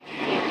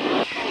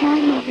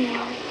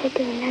said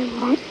there are no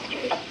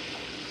monsters,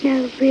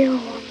 no real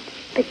ones,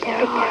 but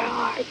there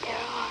are.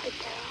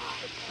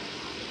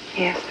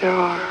 Yes, there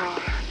are.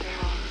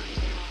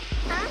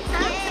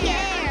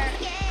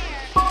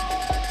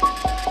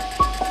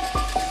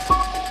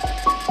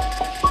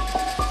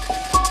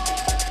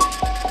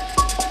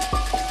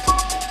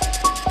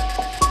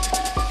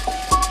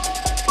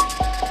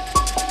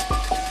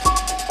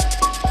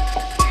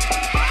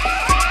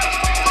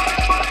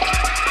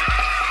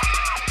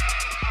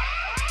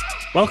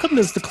 Welcome.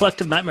 This is the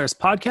Collective Nightmares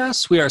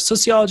podcast. We are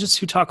sociologists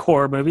who talk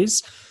horror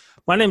movies.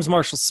 My name is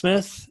Marshall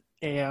Smith,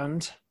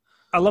 and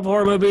I love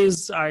horror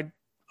movies.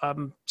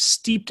 I'm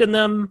steeped in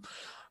them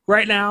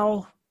right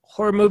now.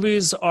 Horror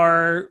movies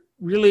are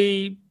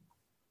really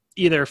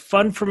either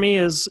fun for me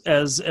as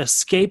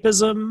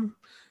escapism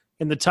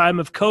in the time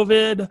of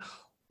COVID,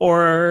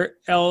 or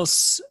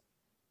else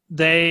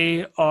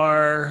they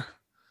are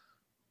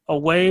a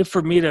way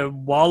for me to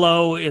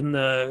wallow in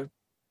the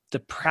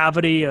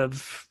depravity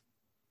of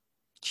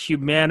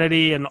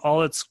humanity and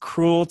all its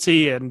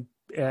cruelty and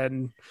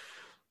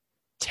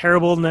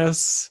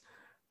terribleness,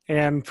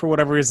 and for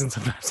whatever reason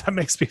sometimes that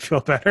makes me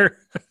feel better.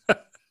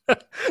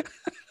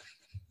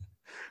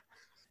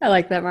 I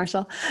like that,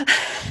 Marshall.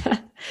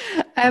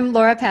 I'm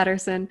Laura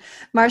Patterson.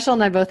 Marshall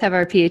and I both have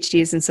our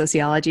PhDs in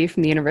sociology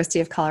from the University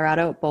of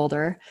Colorado at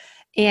Boulder,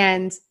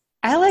 and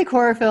I like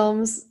horror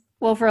films,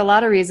 well, for a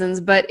lot of reasons,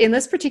 but in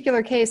this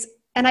particular case,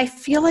 and I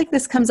feel like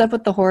this comes up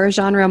with the horror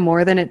genre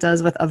more than it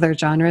does with other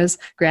genres.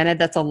 Granted,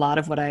 that's a lot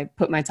of what I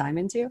put my time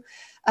into.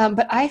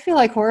 But I feel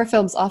like horror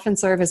films often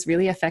serve as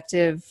really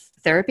effective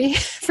therapy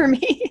for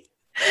me.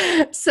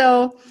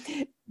 So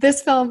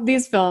these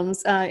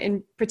films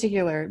in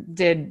particular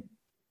did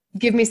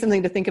give me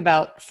something to think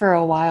about for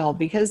a while,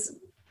 because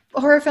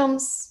horror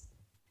films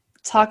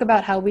talk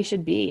about how we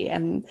should be,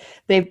 and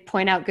they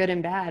point out good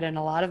and bad. And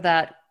a lot of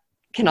that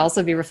can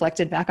also be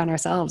reflected back on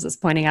ourselves as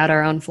pointing out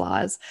our own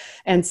flaws.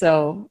 And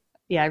so,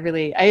 yeah,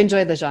 I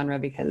enjoy the genre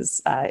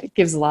because it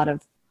gives a lot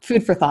of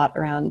food for thought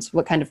around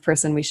what kind of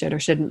person we should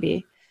or shouldn't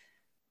be.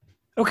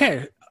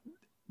 Okay.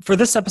 For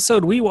this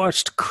episode, we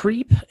watched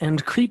Creep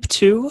and Creep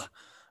 2,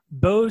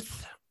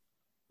 both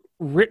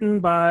written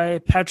by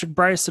Patrick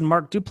Brice and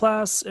Mark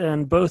Duplass,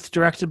 and both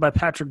directed by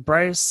Patrick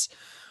Brice.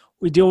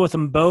 We deal with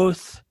them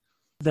both.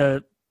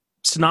 The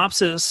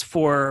synopsis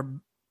for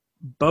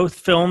both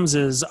films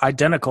is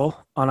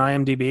identical on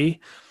IMDb.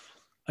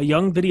 A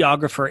young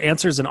videographer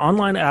answers an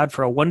online ad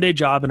for a one-day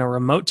job in a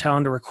remote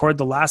town to record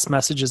the last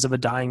messages of a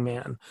dying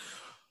man.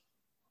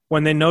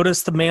 When they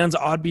notice the man's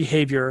odd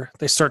behavior,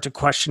 they start to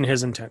question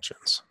his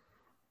intentions.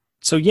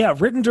 So yeah,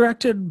 written,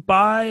 directed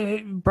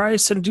by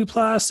Brice and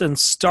Duplass, and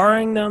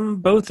starring them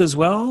both as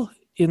well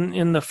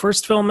in the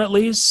first film at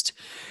least.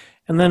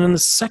 And then in the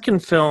second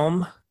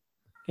film,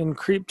 in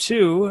Creep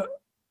 2,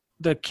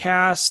 the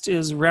cast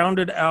is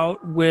rounded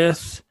out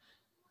with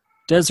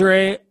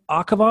Desiree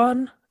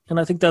Akhavan, and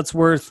I think that's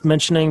worth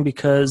mentioning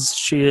because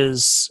she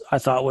I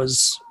thought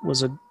was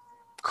a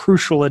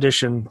crucial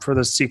addition for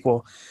the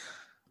sequel.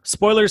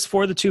 Spoilers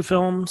for the two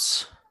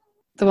films.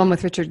 The one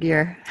with Richard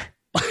Gere.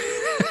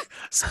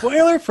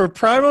 Spoiler for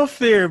Primal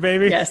Fear,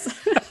 baby. Yes.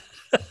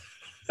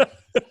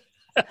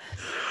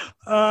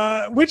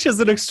 Which is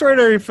an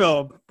extraordinary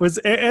film. Was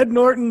Ed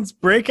Norton's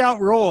breakout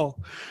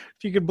role,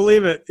 if you could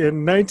believe it,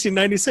 in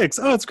 1996.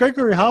 Oh, it's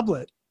Gregory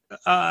Hoblit,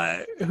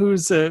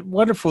 who's a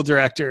wonderful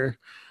director.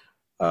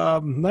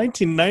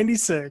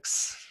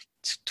 1996,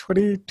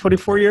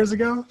 24 years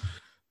ago.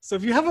 So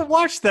if you haven't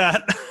watched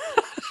that,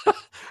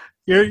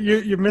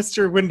 you missed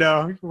your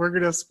window. We're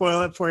going to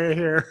spoil it for you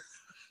here.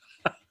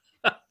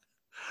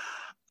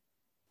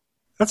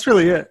 That's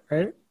really it,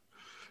 right?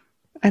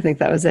 I think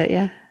that was it,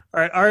 yeah. All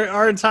right,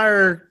 our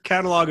entire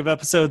catalog of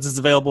episodes is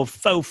available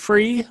for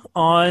free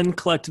on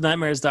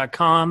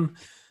collectivenightmares.com.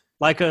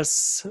 Like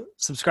us,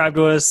 subscribe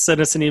to us,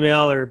 send us an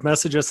email, or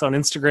message us on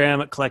Instagram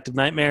at Collective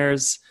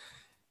Nightmares.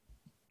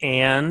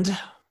 And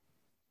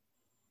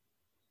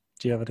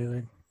do you have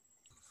anything?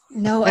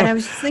 No, and I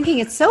was just thinking,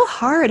 it's so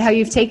hard how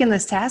you've taken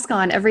this task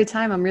on every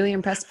time. I'm really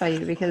impressed by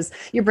you because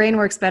your brain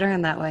works better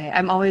in that way.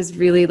 I'm always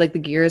really like the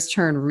gears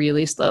turn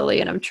really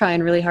slowly, and I'm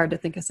trying really hard to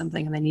think of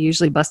something, and then you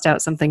usually bust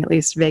out something at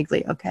least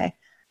vaguely. Okay.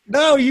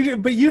 No,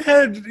 but you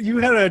had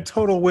a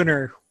total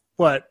winner.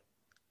 What?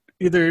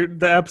 Either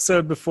the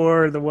episode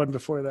before or the one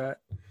before that.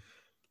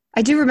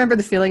 I do remember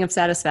the feeling of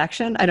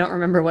satisfaction. I don't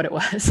remember what it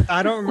was.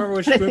 I don't remember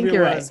which movie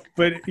it was, right.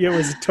 But it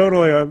was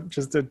totally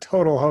just a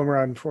total home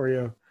run for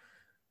you.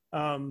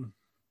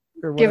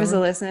 Give us a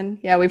listen.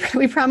 Yeah,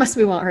 we promise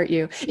we won't hurt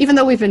you, even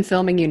though we've been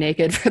filming you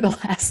naked for the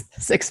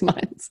last 6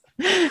 months.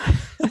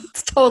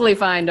 It's totally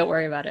fine. Don't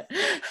worry about it.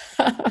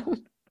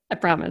 I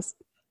promise.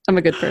 I'm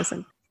a good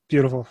person.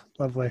 Beautiful.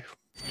 Lovely.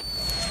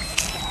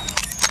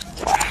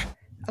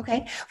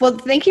 Okay. Well,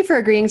 thank you for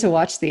agreeing to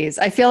watch these.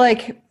 I feel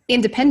like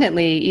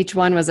independently, each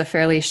one was a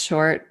fairly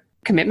short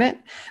commitment,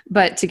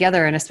 but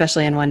together, and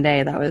especially in one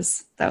day, that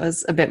was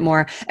a bit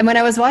more. And when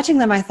I was watching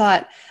them, I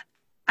thought,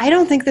 I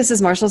don't think this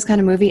is Marshall's kind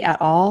of movie at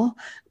all,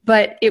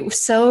 but it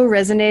so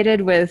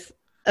resonated with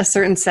a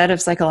certain set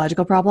of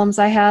psychological problems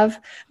I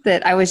have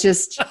that I was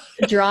just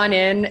drawn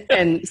in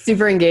and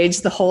super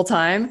engaged the whole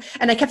time.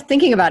 And I kept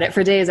thinking about it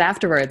for days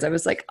afterwards. I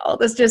was like, oh,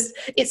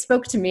 it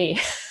spoke to me.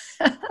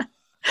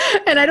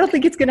 And I don't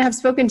think it's going to have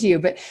spoken to you,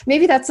 but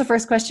maybe that's the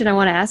first question I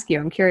want to ask you.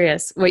 I'm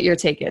curious what your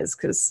take is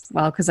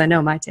because I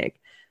know my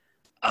take.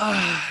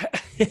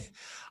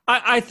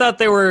 I thought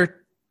they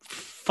were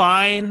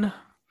fine.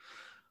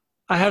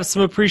 I have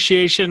some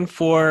appreciation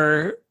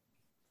for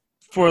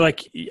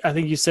like, I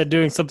think you said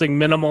doing something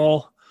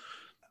minimal.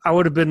 I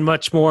would have been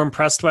much more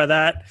impressed by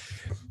that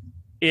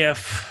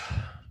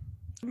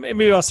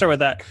maybe I'll start with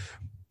that.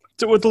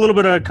 With a little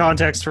bit of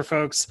context for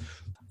folks,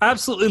 I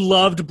absolutely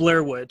loved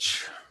Blair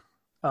Witch.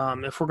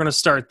 If we're going to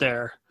start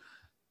there,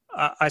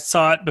 I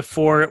saw it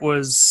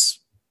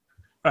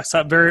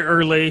very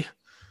early,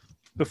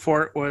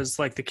 before it was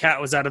like the cat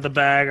was out of the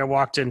bag. I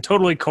walked in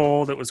totally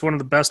cold. It was one of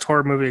the best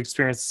horror movie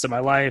experiences of my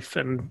life.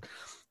 And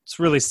it's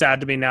really sad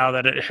to me now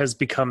that it has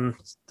become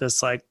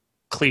this like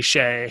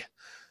cliche.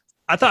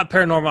 I thought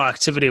Paranormal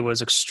Activity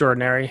was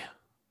extraordinary.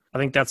 I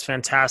think that's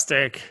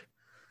fantastic.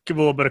 Give a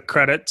little bit of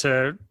credit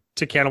to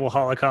Cannibal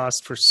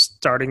Holocaust for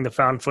starting the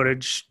found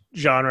footage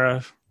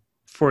genre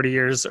 40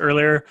 years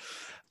earlier.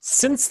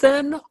 Since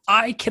then,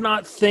 I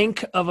cannot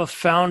think of a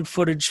found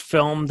footage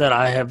film that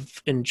I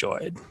have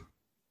enjoyed.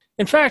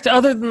 In fact,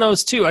 other than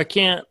those two, I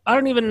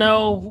don't even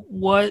know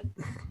what.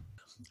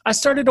 I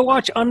started to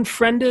watch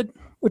Unfriended,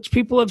 which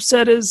people have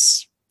said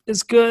is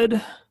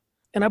good,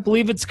 and I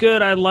believe it's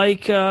good. I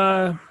like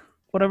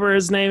whatever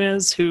his name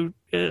is, who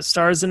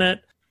stars in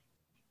it.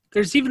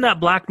 There's even that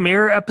Black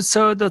Mirror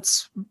episode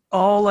that's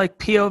all like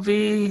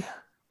POV,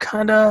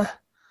 kind of,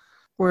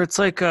 where it's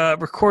like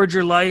record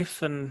your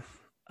life, and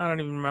I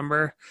don't even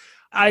remember.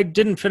 I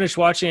didn't finish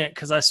watching it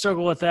because I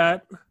struggle with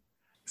that.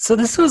 So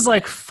this was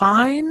like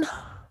fine.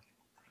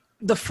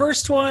 The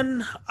first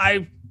one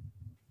I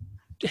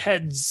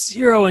had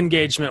zero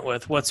engagement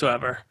with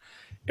whatsoever.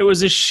 It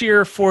was a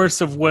sheer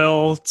force of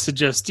will to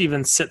just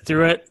even sit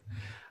through it.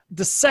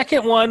 The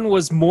second one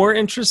was more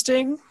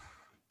interesting,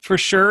 for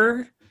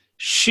sure.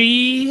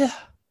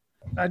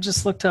 I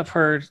just looked up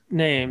her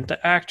name,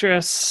 the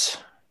actress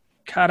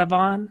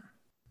Cadavan,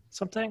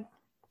 something.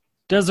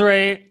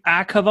 Desiree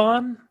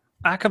Akhavan.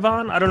 I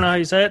don't know how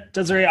you say it.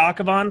 Desiree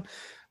Akhavan.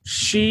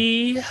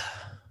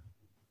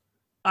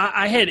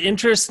 I had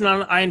interest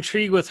and I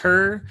intrigued with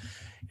her.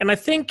 And I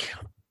think,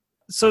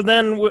 so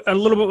then a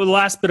little bit, the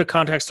last bit of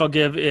context I'll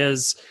give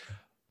is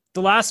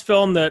the last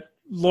film that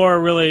Laura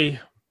really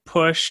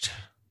pushed.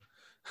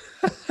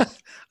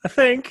 I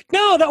think.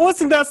 No,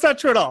 that's not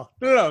true at all.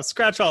 No,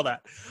 scratch all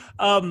that.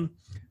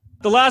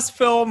 The last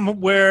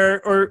film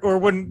or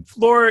when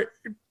Laura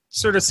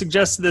sort of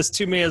suggested this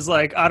to me is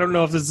like, I don't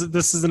know if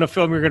this isn't a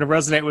film you're going to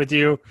resonate with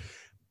you.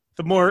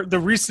 The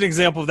recent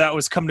example of that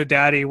was Come to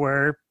Daddy,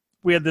 where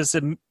we had this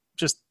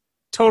just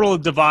total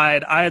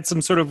divide. I had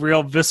some sort of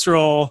real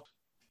visceral,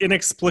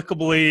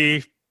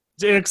 inexplicable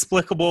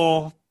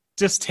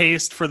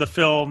distaste for the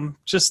film,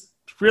 just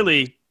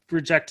really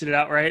rejected it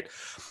outright.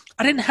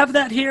 I didn't have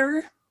that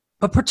here,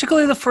 but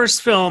particularly the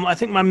first film, I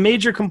think my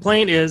major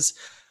complaint is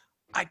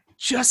I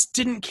just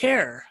didn't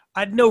care.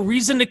 I had no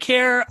reason to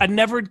care. I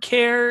never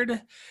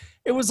cared.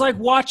 It was like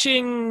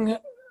looking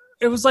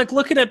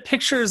at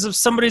pictures of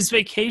somebody's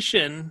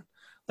vacation.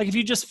 Like if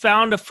you just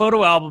found a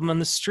photo album on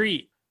the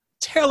street,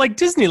 like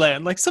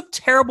Disneyland, like some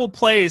terrible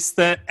place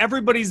that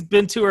everybody's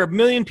been to or a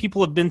million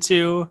people have been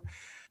to.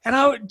 And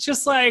I would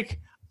just like,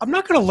 I'm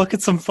not going to look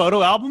at some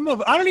photo album.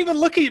 I don't even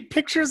look at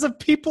pictures of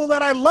people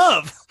that I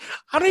love.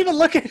 I don't even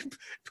look at,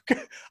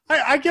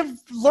 I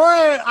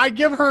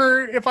give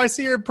her, if I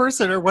see her in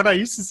person or when I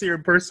used to see her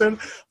in person,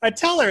 I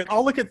tell her,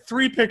 I'll look at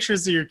 3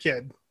 pictures of your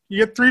kid.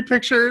 You get 3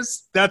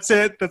 pictures. That's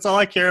it. That's all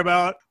I care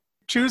about.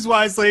 Choose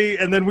wisely.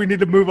 And then we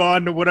need to move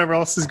on to whatever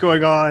else is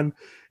going on.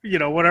 You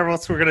know, whatever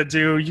else we're going to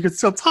do. You can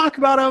still talk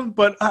about them,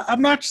 but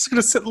I'm not just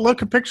going to sit and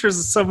look at pictures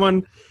of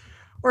someone,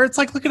 or it's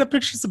like looking at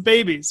pictures of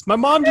babies. My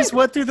mom just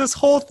went through this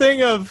whole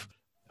thing of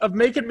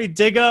making me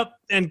dig up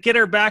and get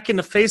her back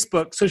into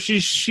Facebook so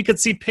she could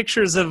see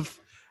pictures of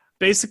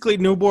basically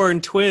newborn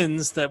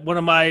twins that one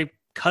of my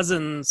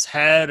cousins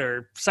had,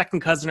 or second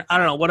cousin, I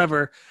don't know,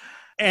 whatever.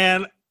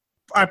 And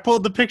I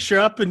pulled the picture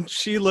up and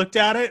she looked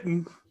at it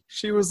and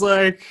she was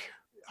like,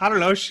 I don't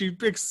know, she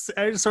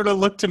sort of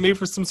looked to me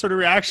for some sort of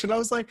reaction. I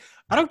was like,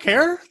 I don't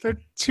care. There are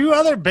 2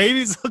 other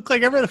babies look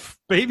like every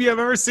baby I've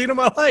ever seen in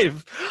my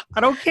life.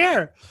 I don't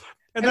care.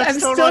 And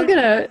that's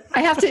I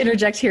have to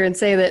interject here and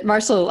say that,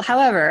 Marshall,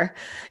 however,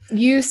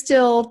 you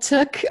still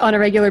took on a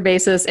regular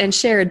basis and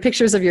shared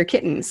pictures of your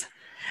kittens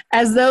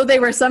as though they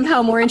were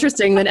somehow more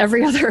interesting than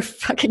every other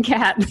fucking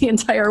cat in the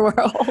entire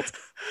world.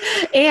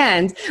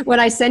 And when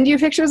I send you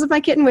pictures of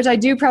my kitten, which I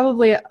do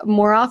probably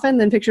more often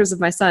than pictures of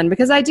my son,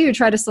 because I do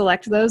try to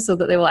select those so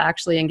that they will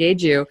actually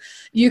engage you,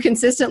 you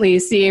consistently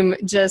seem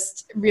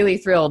just really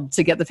thrilled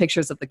to get the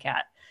pictures of the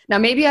cat. Now,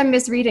 maybe I'm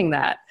misreading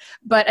that,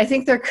 but I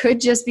think there could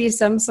just be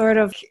some sort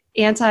of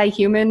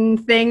anti-human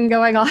thing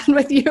going on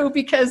with you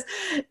because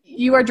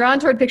you are drawn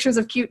toward pictures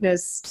of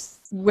cuteness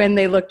when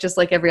they look just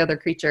like every other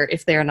creature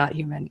if they are not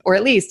human, or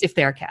at least if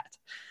they are cat.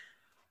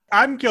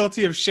 I'm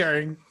guilty of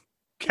sharing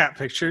cat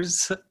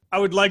pictures. I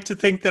would like to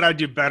think that I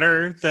do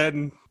better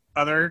than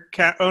other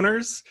cat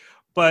owners,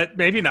 but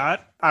maybe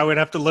not. I would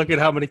have to look at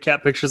how many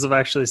cat pictures I've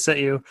actually sent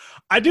you.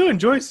 I do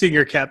enjoy seeing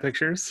your cat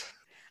pictures.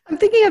 I'm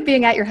thinking of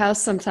being at your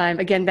house sometime,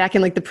 again, back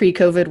in like the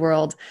pre-COVID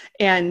world.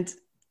 And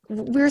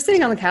we were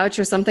sitting on the couch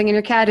or something, and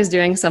your cat is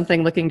doing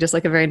something looking just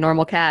like a very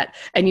normal cat.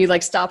 And you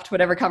like stopped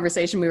whatever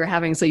conversation we were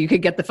having so you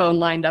could get the phone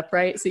lined up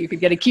right, so you could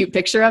get a cute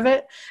picture of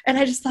it. And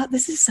I just thought,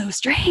 this is so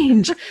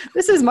strange.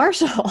 This is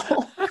Marshall.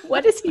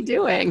 What is he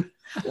doing?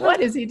 What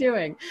is he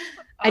doing?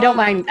 I don't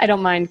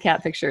mind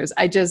cat pictures.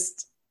 I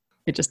just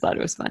thought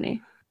it was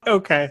funny.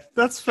 Okay,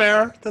 that's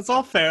fair. That's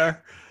all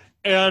fair.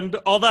 And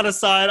all that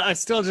aside, I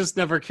still just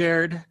never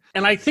cared.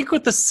 And I think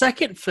with the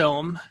second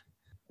film,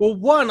 well,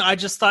 one, I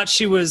just thought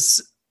she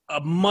was a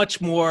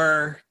much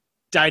more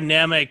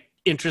dynamic,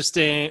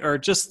 interesting, or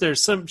just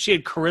she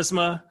had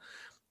charisma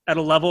at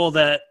a level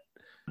that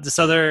this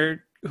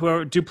other,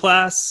 whoever,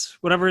 Duplass,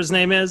 whatever his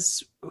name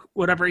is,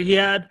 whatever he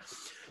had,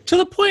 to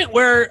the point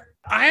where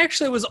I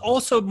actually was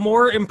also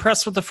more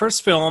impressed with the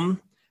first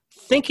film,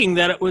 thinking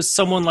that it was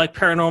someone like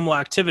Paranormal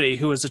Activity,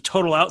 who was a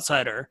total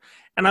outsider.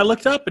 And I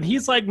looked up and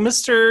he's like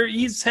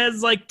he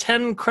has like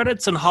 10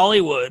 credits in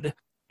Hollywood,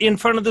 in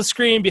front of the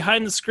screen,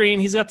 behind the screen.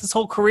 He's got this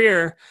whole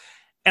career.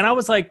 And I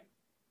was like,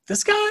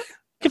 this guy,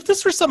 if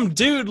this were some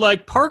dude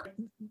like Park,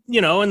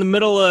 in the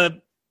middle of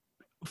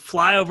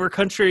flyover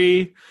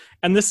country,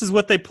 and this is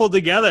what they pulled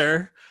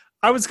together,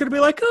 I was going to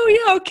be like,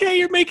 oh yeah, okay,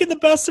 you're making the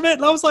best of it.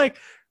 And I was like,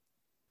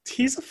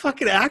 he's a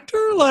fucking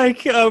actor,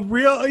 like a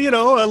real,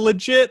 a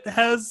legit,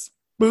 has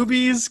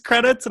movies,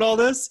 credits, and all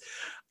this.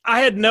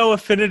 I had no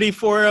affinity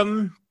for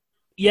him.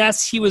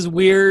 Yes, he was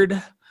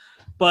weird,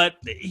 but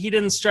he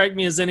didn't strike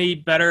me as any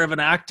better of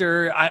an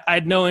actor. I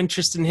had no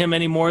interest in him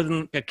any more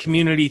than a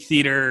community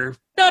theater.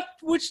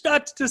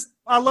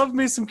 I love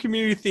me some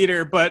community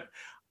theater, but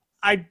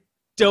I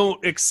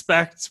don't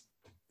expect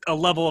a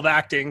level of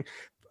acting.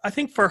 I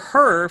think for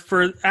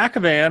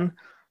Akavan,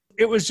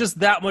 it was just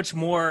that much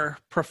more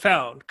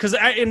profound. Because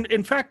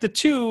in fact, the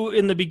two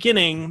in the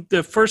beginning,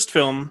 the first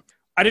film,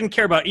 I didn't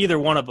care about either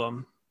one of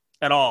them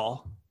at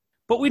all.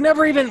 But we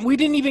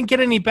didn't even get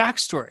any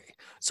backstory.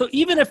 So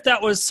even if that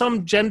was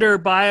some gender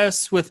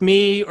bias with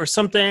me or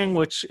something,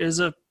 which is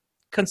a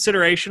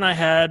consideration I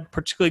had,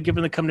 particularly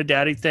given the come to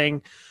daddy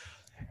thing.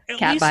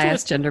 Cat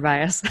bias, gender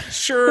bias.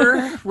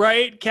 Sure,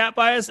 right? Cat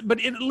bias. But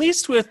at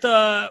least with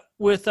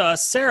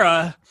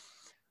Sarah,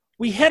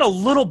 we had a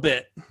little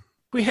bit.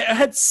 We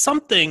had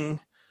something,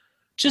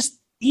 just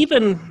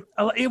even,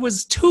 it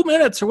was 2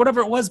 minutes or whatever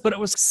it was, but it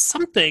was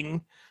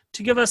something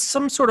to give us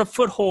some sort of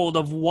foothold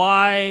of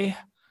why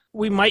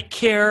we might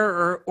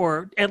care,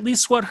 or at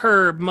least what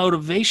her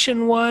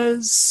motivation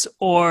was,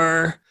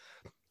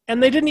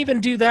 and they didn't even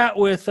do that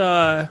with,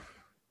 I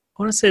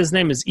want to say his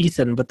name is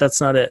Ethan, but that's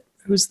not it.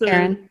 Who's the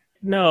Aaron?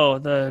 No,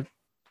 the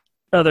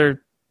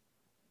other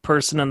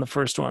person in the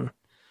first one.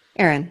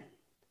 Aaron.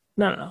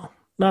 No,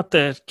 not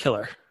the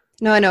killer.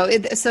 No.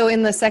 So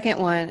in the second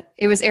one,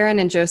 it was Aaron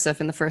and Joseph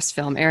in the first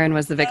film. Aaron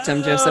was the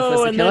victim, Joseph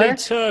was the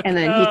killer, and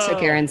then he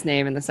took Aaron's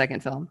name in the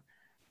second film.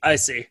 I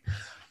see.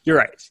 You're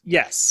right.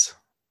 Yes.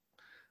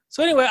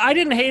 So anyway, I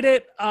didn't hate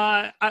it.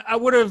 I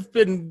would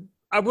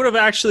have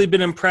actually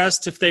been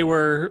impressed if they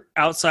were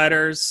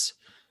outsiders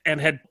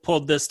and had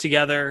pulled this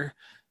together.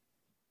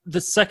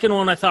 The second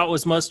one I thought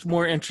was much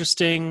more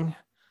interesting.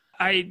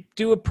 I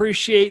do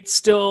appreciate I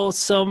still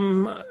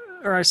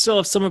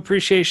have some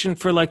appreciation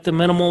for like the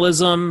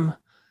minimalism.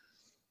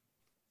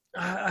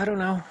 I don't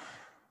know.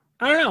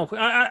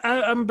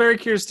 I'm very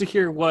curious to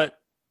hear what.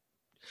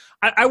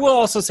 I will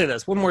also say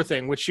this. One more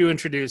thing, which you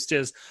introduced,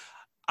 is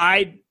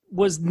I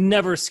was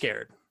never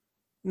scared.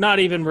 Not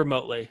even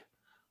remotely.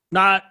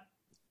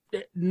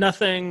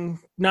 Nothing,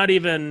 not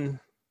even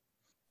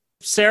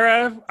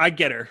Sarah, I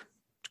get her.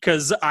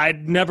 Because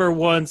I'd never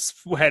once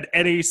had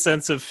any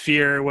sense of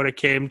fear when it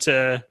came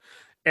to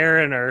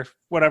Aaron or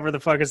whatever the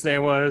fuck his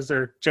name was,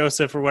 or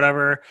Joseph or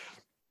whatever.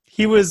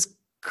 He was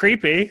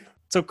creepy.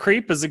 So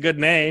Creep is a good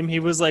name. He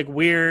was like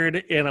weird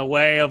in a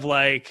way of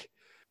like,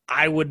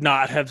 I would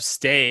not have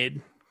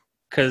stayed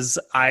because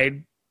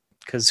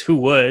who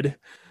would?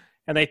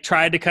 And they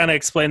tried to kind of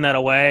explain that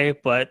away,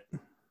 but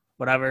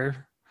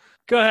whatever.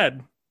 Go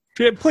ahead.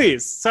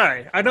 Please.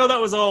 Sorry. I know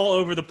that was all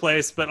over the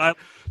place, but I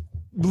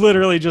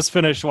literally just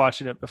finished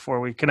watching it before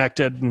we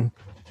connected. And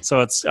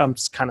so I'm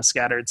kind of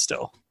scattered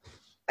still.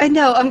 I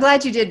know. I'm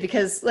glad you did,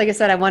 because like I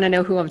said, I want to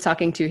know who I'm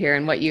talking to here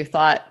and what you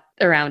thought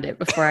around it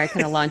before I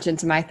kind of launch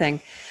into my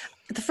thing.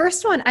 The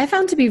first one I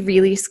found to be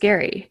really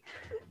scary.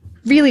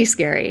 Really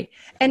scary.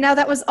 And now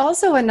that was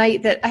also a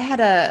night that I had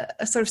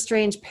a sort of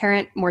strange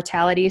parent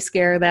mortality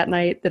scare that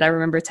night that I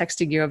remember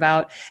texting you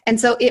about. And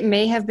so it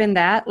may have been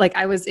that, like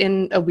I was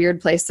in a weird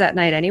place that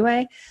night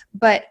anyway,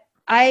 but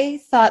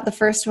I thought the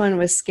first one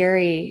was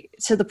scary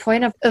to the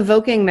point of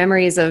evoking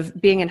memories of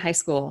being in high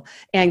school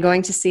and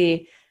going to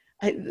see,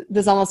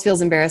 this almost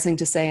feels embarrassing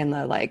to say in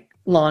the like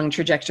long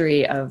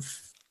trajectory of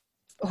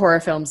horror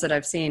films that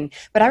I've seen.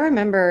 But I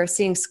remember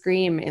seeing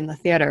Scream in the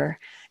theater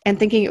and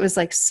thinking it was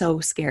like so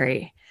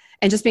scary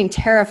and just being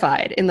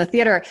terrified in the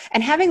theater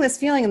and having this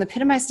feeling in the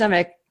pit of my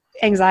stomach,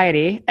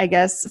 anxiety, I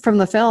guess, from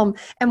the film,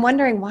 and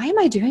wondering, why am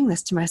I doing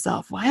this to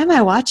myself? Why am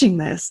I watching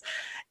this?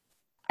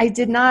 I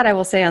did not, I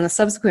will say, on the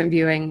subsequent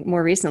viewing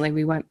more recently,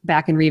 we went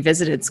back and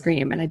revisited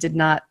Scream, and I did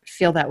not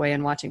feel that way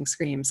in watching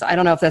Scream. So I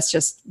don't know if that's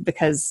just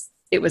because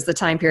it was the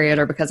time period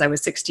or because I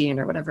was 16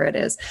 or whatever it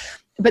is.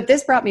 But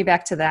this brought me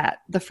back to that,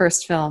 the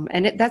first film,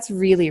 and that's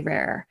really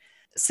rare.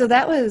 So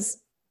that was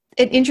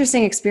an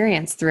interesting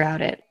experience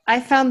throughout it.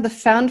 I found the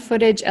found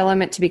footage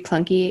element to be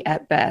clunky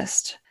at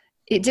best.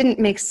 It didn't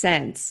make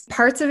sense.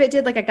 Parts of it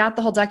did, like I got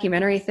the whole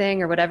documentary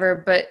thing or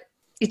whatever, but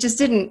it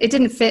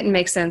didn't fit and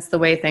make sense the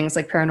way things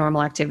like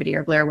Paranormal Activity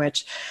or Blair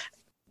Witch,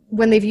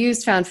 when they've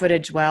used found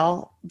footage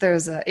well,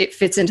 it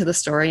fits into the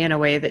story in a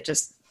way that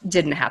just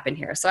didn't happen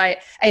here. So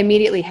I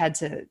immediately had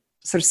to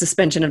sort of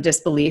suspension of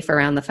disbelief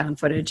around the found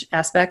footage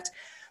aspect.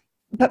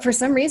 But for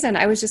some reason,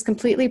 I was just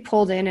completely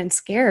pulled in and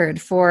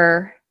scared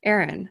for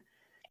Aaron.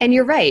 And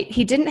you're right,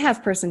 he didn't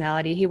have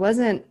personality. He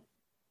wasn't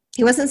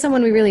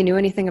someone we really knew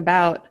anything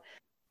about,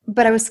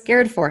 but I was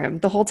scared for him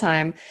the whole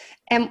time.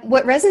 And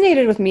what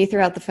resonated with me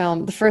throughout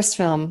the first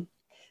film,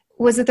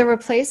 was that there were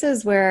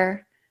places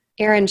where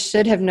Aaron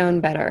should have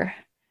known better.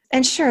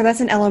 And sure,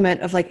 that's an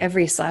element of like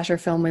every slasher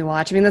film we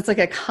watch. I mean, that's like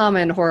a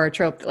common horror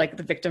trope that like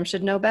the victim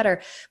should know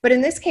better. But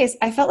in this case,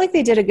 I felt like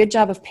they did a good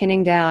job of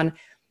pinning down,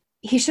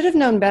 he should have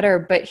known better,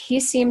 but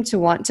he seemed to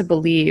want to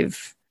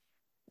believe,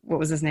 what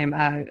was his name?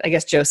 I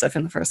guess Joseph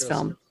in the first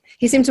film.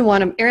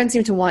 Aaron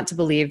seemed to want to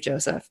believe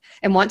Joseph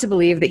and want to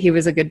believe that he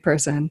was a good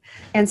person.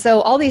 And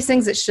so all these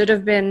things that should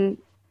have been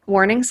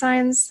warning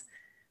signs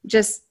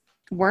just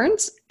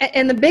weren't.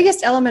 And the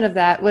biggest element of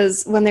that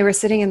was when they were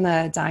sitting in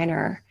the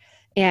diner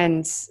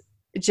and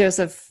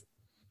Joseph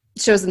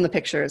shows them the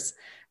pictures,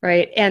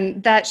 right?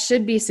 And that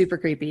should be super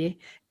creepy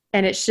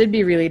and it should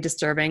be really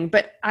disturbing.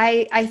 But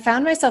I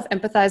found myself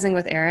empathizing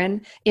with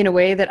Aaron in a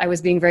way that I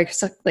was being very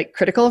like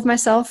critical of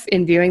myself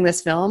in viewing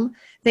this film,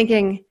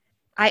 thinking,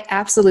 I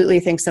absolutely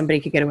think somebody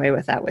could get away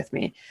with that with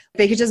me.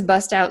 They could just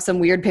bust out some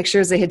weird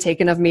pictures they had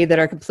taken of me that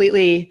are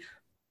completely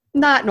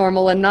not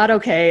normal and not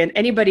okay, and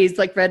anybody's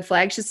like red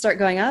flag should start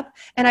going up.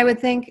 And I would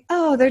think,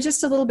 oh, they're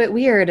just a little bit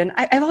weird. And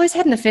I've always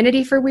had an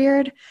affinity for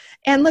weird.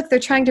 And look, they're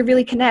trying to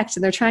really connect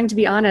and they're trying to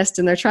be honest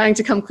and they're trying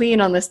to come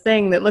clean on this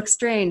thing that looks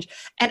strange.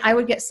 And I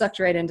would get sucked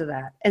right into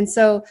that. And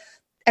so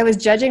I was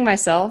judging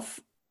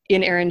myself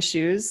in Aaron's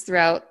shoes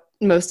throughout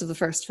most of the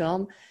first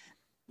film.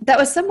 That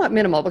was somewhat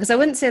minimal because I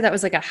wouldn't say that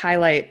was like a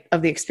highlight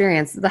of the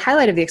experience. The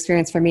highlight of the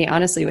experience for me,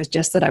 honestly, was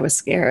just that I was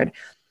scared.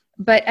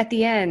 But at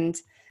the end,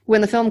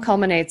 when the film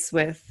culminates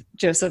with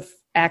Joseph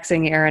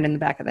axing Aaron in the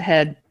back of the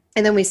head,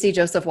 and then we see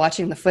Joseph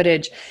watching the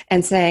footage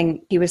and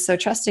saying he was so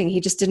trusting, he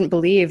just didn't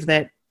believe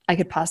that I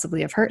could possibly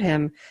have hurt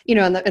him. You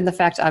know, and the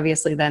fact,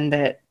 obviously, then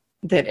that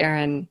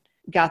Aaron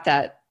got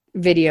that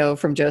video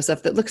from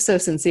Joseph that looked so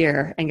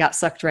sincere and got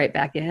sucked right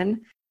back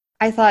in.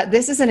 I thought,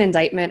 this is an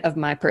indictment of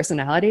my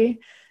personality.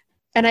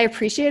 And I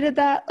appreciated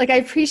that. Like, I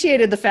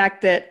appreciated the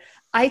fact that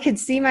I could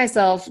see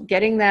myself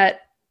getting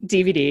that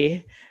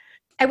DVD.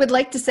 I would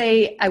like to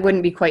say I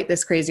wouldn't be quite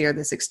this crazy or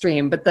this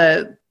extreme, but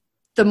the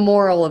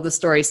moral of the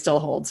story still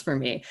holds for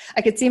me.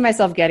 I could see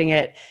myself getting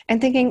it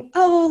and thinking,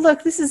 oh,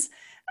 look, yes,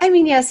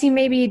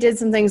 he did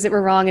some things that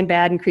were wrong and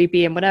bad and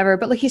creepy and whatever,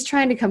 but look, he's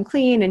trying to come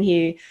clean and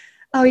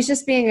he's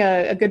just being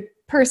a good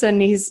person.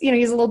 He's a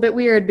little bit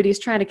weird, but he's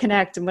trying to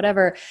connect and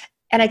whatever.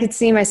 And I could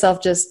see myself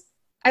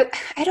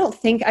I don't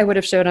think I would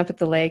have shown up at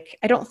the lake.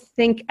 I don't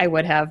think I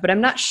would have, but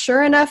I'm not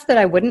sure enough that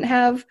I wouldn't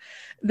have,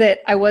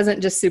 that I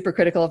wasn't just super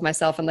critical of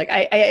myself. And like,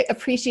 I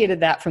appreciated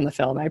that from the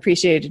film. I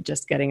appreciated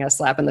just getting a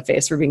slap in the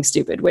face for being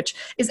stupid, which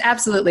is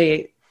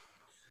absolutely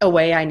a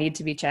way I need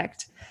to be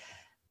checked.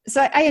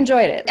 So I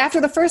enjoyed it. After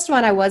the first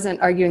one, I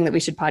wasn't arguing that we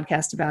should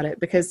podcast about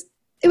it because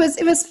it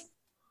was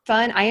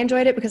fun. I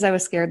enjoyed it because I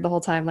was scared the whole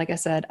time. Like I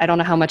said, I don't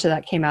know how much of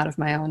that came out of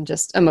my own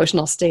just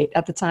emotional state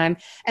at the time.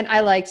 And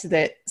I liked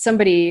that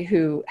somebody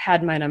who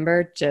had my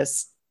number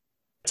just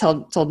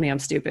told me I'm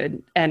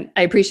stupid. And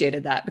I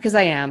appreciated that because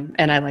I am.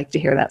 And I like to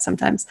hear that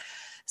sometimes.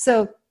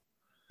 So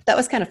that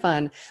was kind of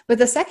fun. But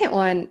the second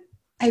one,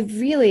 I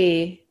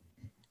really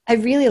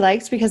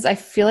liked because I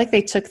feel like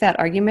they took that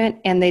argument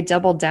and they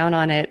doubled down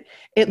on it,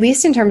 at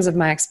least in terms of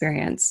my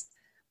experience.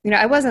 You know,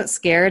 I wasn't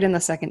scared in the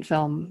second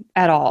film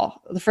at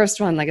all. The first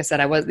one, like I said,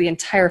 the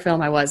entire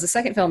film I was. The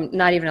second film,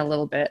 not even a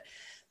little bit.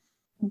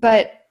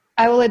 But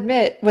I will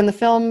admit, when the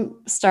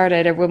film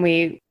started, or when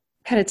we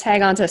kind of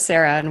tag onto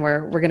Sarah and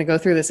we're going to go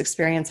through this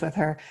experience with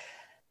her,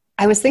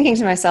 I was thinking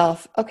to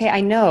myself, okay,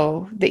 I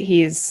know that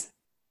he's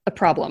a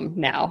problem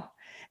now.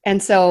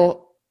 And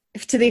so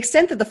to the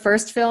extent that the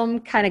first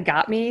film kind of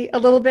got me a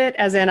little bit,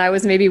 as in I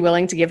was maybe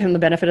willing to give him the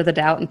benefit of the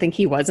doubt and think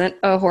he wasn't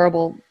a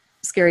horrible,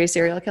 scary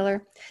serial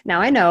killer. Now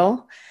I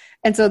know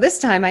And so this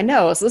time I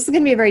know, so this is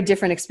going to be a very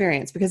different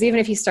experience, because even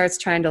if he starts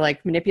trying to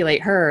like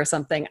manipulate her or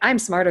something, I'm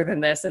smarter than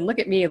this. And look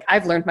at me,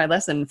 I've learned my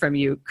lesson from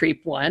you,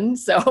 Creep 1.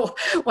 So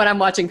when I'm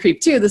watching Creep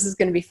 2, this is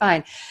going to be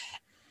fine.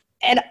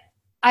 And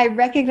I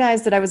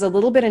recognized that I was a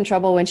little bit in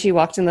trouble when she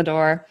walked in the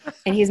door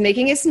and he's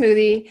making a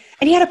smoothie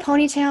and he had a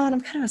ponytail, and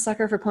I'm kind of a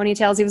sucker for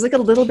ponytails. He was like a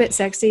little bit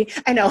sexy.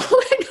 I know.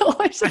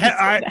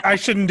 I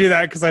shouldn't do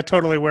that because I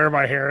totally wear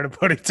my hair in a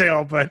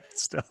ponytail, but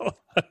still.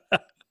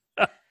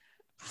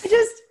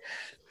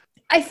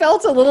 I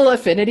felt a little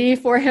affinity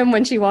for him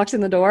when she walked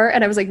in the door,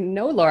 and I was like,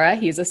 no, Laura,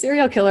 he's a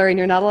serial killer and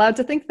you're not allowed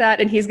to think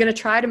that. And he's going to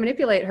try to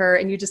manipulate her,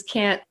 and you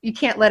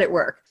can't let it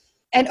work.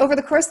 And over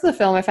the course of the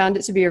film, I found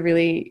it to be a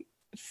really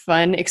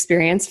fun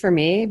experience for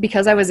me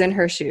because I was in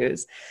her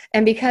shoes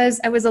and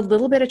because I was a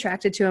little bit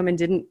attracted to him and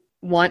didn't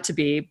want to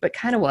be, but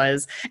kind of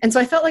was. And so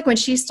I felt like when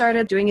she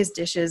started doing his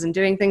dishes and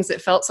doing things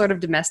that felt sort of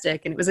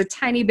domestic, and it was a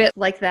tiny bit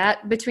like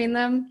that between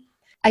them,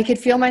 I could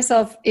feel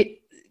myself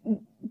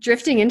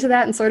drifting into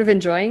that and sort of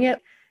enjoying it.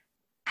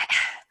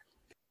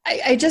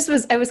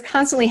 I was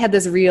constantly had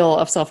this reel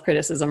of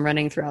self-criticism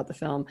running throughout the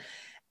film.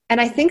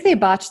 And I think they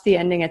botched the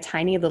ending a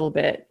tiny little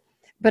bit,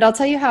 but I'll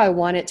tell you how I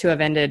want it to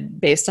have ended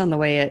based on the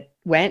way it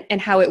went and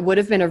how it would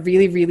have been a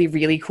really, really,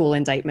 really cool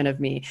indictment of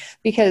me.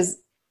 Because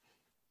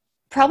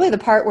probably the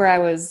part where I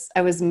was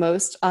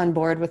most on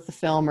board with the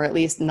film, or at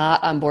least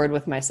not on board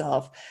with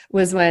myself,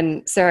 was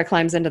when Sarah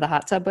climbs into the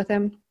hot tub with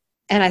him.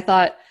 And I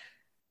thought,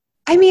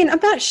 I mean, I'm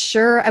not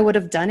sure I would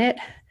have done it,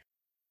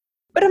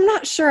 but I'm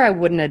not sure I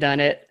wouldn't have done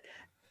it.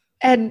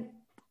 And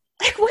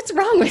like, what's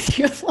wrong with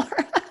you,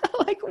 Laura?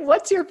 Like,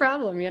 what's your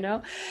problem, you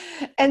know?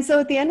 And so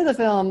at the end of the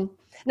film,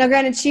 now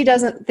granted, she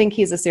doesn't think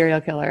he's a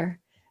serial killer.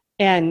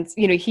 And,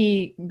 you know,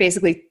 he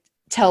basically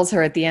tells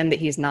her at the end that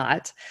he's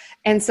not.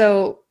 And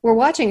so we're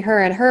watching her,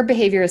 and her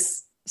behavior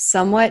is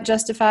somewhat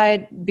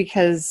justified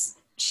because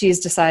she's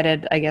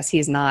decided, I guess,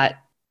 he's not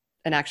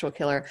an actual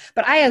killer.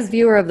 But I, as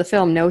viewer of the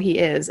film, know he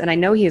is, and I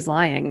know he's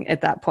lying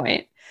at that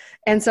point.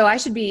 And so I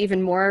should be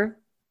even more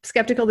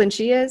skeptical than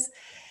she is.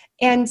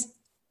 And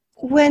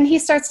when he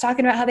starts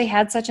talking about how they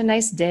had such a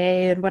nice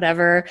day and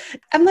whatever,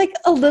 I'm like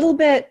a little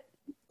bit,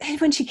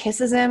 when she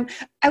kisses him,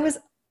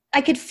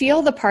 I could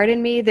feel the part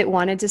in me that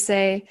wanted to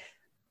say,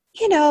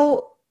 you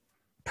know,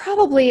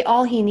 probably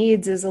all he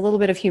needs is a little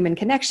bit of human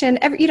connection.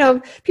 You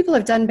know, people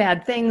have done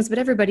bad things, but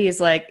everybody is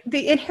like,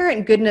 the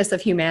inherent goodness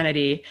of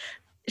humanity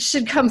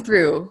should come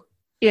through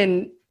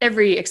in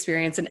every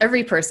experience and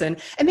every person.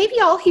 And maybe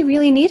all he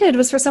really needed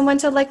was for someone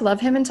to like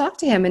love him and talk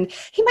to him. And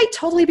he might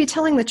totally be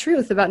telling the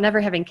truth about never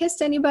having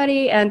kissed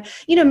anybody. And,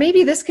 you know,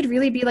 maybe this could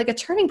really be like a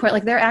turning point,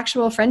 like their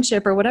actual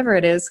friendship or whatever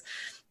it is.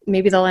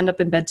 Maybe they'll end up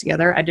in bed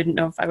together. I didn't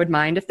know if I would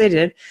mind if they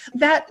did.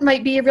 That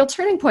might be a real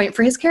turning point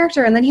for his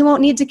character. And then he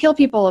won't need to kill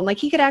people. And like,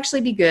 he could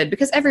actually be good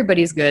because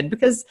everybody's good,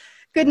 because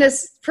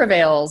goodness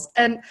prevails.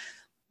 And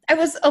I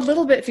was a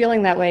little bit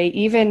feeling that way,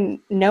 even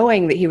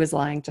knowing that he was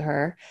lying to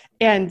her.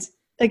 And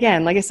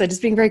again, like I said,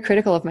 just being very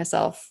critical of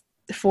myself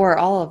for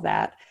all of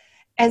that.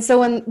 And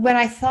so when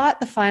I thought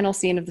the final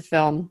scene of the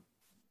film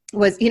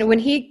was, you know, when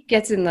he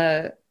gets in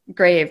the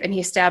grave and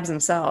he stabs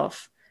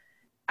himself,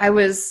 I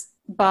was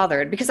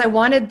bothered because I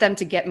wanted them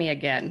to get me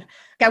again.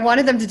 I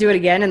wanted them to do it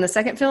again in the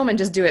second film and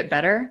just do it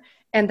better.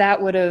 And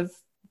that would have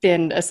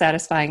been a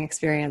satisfying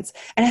experience.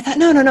 And I thought,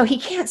 no, he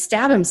can't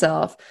stab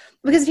himself,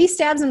 because if he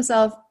stabs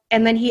himself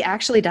and then he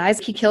actually dies,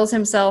 he kills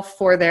himself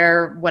for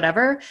their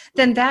whatever,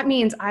 then that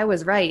means I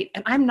was right.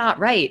 And I'm not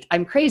right.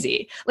 I'm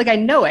crazy. Like, I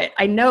know it.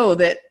 I know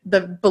that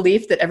the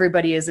belief that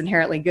everybody is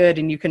inherently good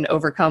and you can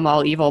overcome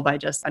all evil by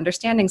just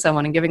understanding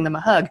someone and giving them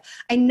a hug.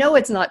 I know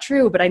it's not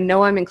true, but I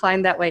know I'm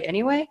inclined that way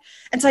anyway.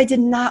 And so I did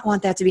not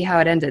want that to be how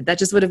it ended. That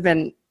just would have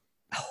been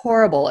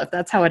horrible if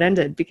that's how it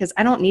ended, because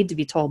I don't need to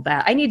be told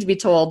that. I need to be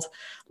told,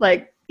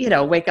 like, you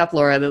know, wake up,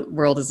 Laura, the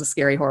world is a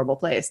scary, horrible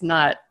place,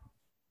 not,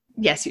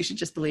 yes, you should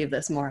just believe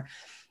this more.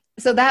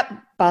 So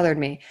that bothered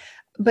me.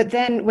 But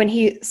then when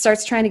he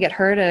starts trying to get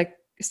her to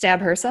stab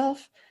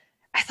herself,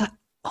 I thought,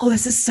 oh,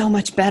 this is so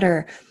much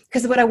better.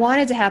 Because what I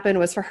wanted to happen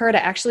was for her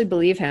to actually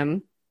believe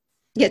him,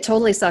 get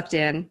totally sucked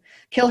in,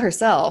 kill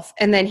herself,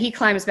 and then he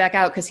climbs back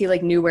out because he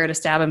like knew where to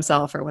stab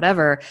himself or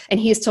whatever,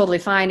 and he's totally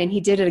fine, and he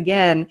did it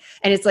again.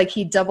 And it's like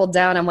he doubled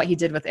down on what he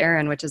did with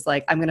Aaron, which is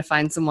like, I'm going to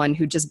find someone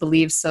who just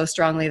believes so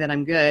strongly that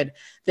I'm good,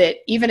 that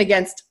even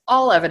against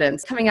all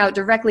evidence, coming out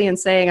directly and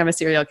saying I'm a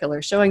serial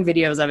killer, showing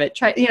videos of it,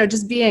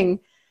 just being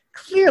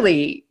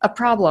clearly a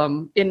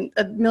problem in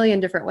a million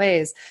different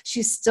ways,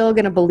 she's still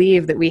going to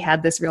believe that we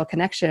had this real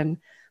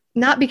connection,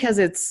 not because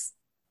it's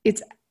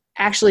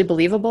actually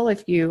believable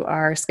if you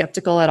are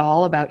skeptical at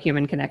all about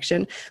human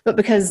connection, but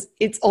because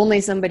it's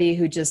only somebody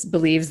who just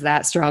believes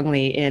that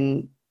strongly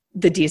in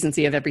the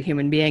decency of every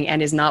human being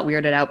and is not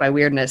weirded out by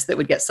weirdness that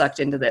would get sucked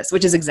into this,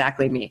 which is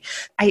exactly me.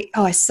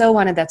 I so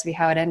wanted that to be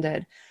how it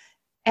ended.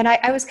 And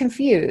I was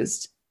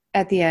confused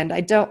at the end.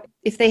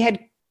 If they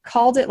had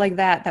called it like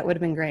that, that would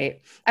have been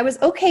great. I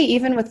was okay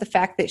even with the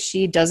fact that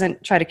she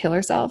doesn't try to kill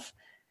herself.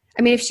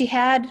 I mean, if she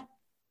had,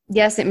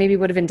 yes, it maybe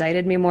would have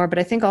indicted me more, but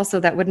I think also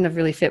that wouldn't have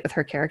really fit with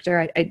her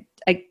character.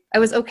 I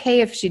was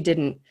okay if she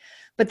didn't.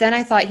 But then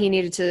I thought he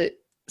needed to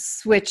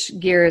switch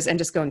gears and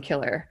just go and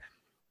kill her,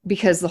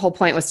 because the whole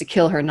point was to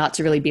kill her, not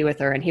to really be with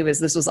her. And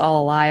this was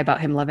all a lie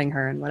about him loving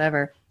her and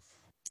whatever.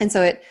 And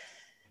so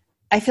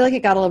I feel like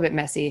it got a little bit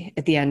messy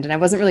at the end, and I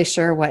wasn't really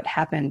sure what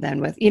happened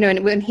then with,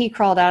 and when he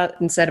crawled out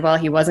and said, well,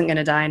 he wasn't going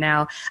to die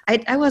now,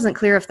 I wasn't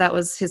clear if that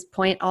was his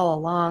point all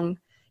along.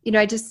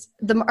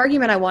 The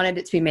argument I wanted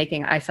it to be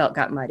making, I felt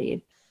got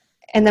muddied.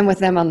 And then with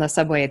them on the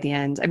subway at the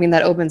end, I mean,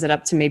 that opens it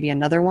up to maybe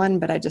another one,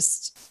 but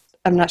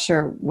I'm not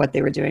sure what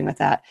they were doing with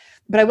that.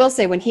 But I will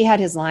say, when he had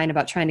his line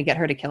about trying to get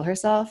her to kill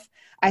herself,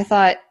 I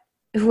thought,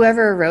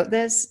 whoever wrote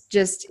this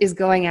just is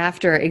going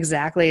after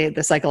exactly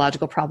the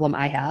psychological problem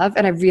I have.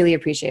 And I really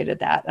appreciated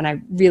that. And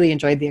I really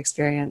enjoyed the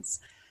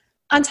experience.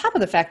 On top of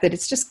the fact that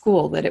it's just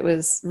cool that it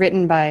was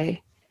written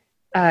by,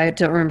 I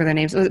don't remember their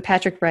names. Was it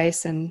Patrick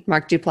Brice and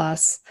Mark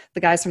Duplass,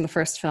 the guys from the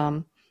first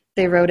film?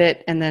 They wrote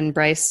it, and then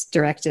Brice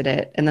directed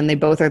it. And then they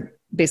both are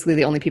basically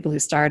the only people who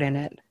starred in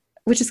it,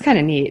 which is kind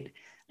of neat.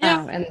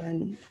 Yeah. And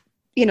then,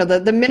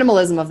 the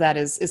minimalism of that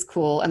is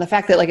cool. And the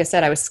fact that, like I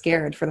said, I was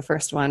scared for the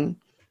first one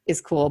is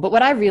cool. But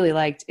what I really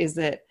liked is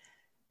that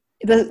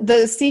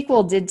the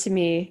sequel did to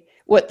me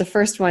what the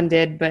first one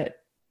did, but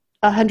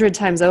 100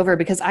 times over,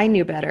 because I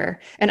knew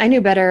better. And I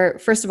knew better,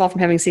 first of all,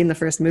 from having seen the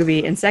first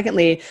movie, and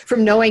secondly,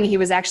 from knowing he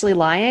was actually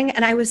lying.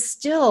 And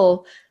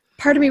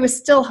part of me was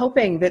still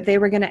hoping that they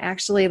were going to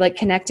actually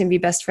connect and be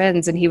best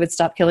friends, and he would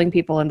stop killing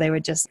people and they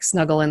would just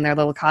snuggle in their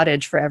little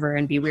cottage forever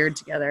and be weird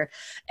together.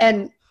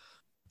 And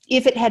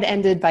if it had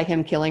ended by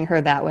him killing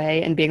her that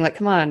way and being like,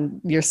 come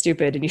on, you're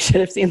stupid and you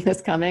should have seen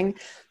this coming,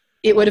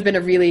 it would have been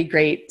a really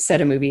great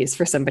set of movies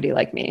for somebody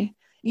like me.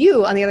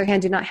 You, on the other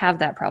hand, do not have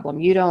that problem.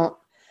 You don't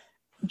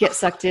get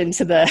sucked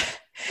into the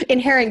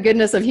inherent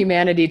goodness of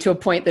humanity to a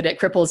point that it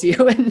cripples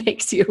you and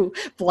makes you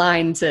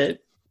blind to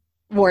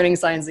warning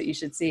signs that you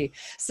should see.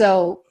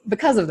 So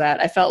because of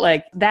that, I felt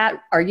like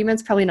that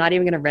argument's probably not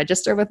even going to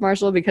register with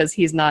Marshall, because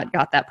he's not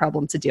got that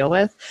problem to deal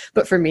with.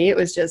 But for me,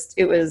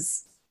 it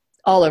was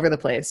all over the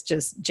place,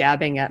 just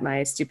jabbing at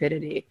my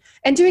stupidity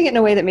and doing it in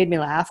a way that made me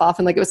laugh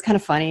often. It was kind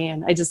of funny.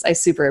 And I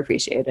super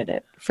appreciated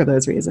it for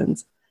those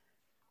reasons.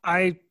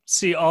 I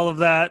see all of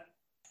that.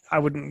 I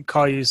wouldn't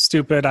call you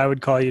stupid. I would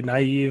call you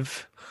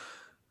naive,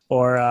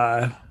 or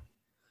I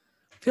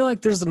feel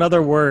like there's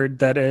another word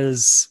that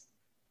is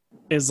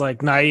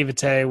like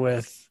naivete,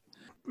 with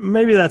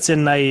maybe that's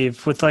in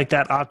naive, with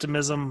that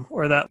optimism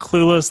or that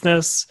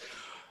cluelessness.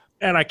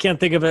 And I can't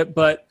think of it,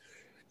 but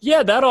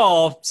yeah, that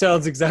all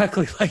sounds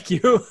exactly like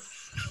you.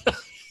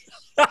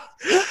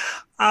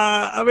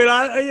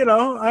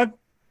 I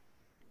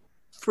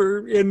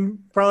in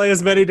probably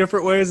as many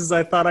different ways as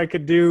I thought I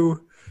could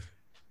do,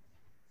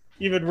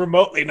 even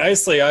remotely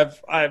nicely,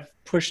 I've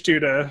pushed you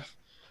to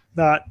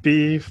not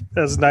be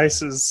as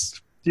nice as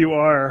you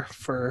are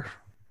for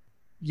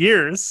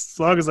years, as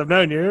long as I've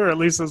known you, or at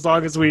least as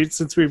long as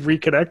since we've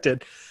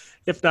reconnected.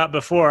 If not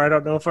before, I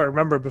don't know if I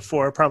remember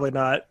before, probably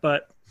not.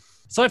 But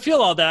so I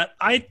feel all that.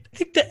 I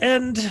think the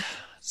end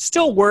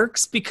still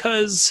works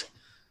because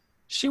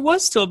she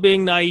was still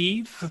being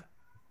naive,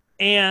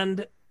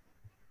 and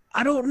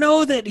I don't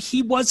know that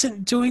he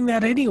wasn't doing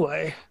that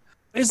anyway.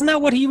 Isn't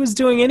that what he was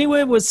doing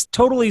anyway? Was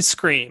totally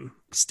Scream,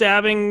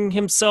 stabbing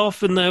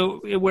himself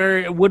where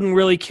it wouldn't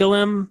really kill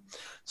him,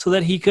 so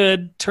that he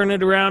could turn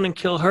it around and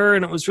kill her.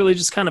 And it was really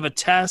just kind of a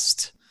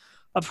test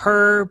of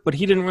her, but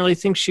he didn't really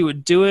think she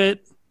would do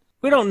it.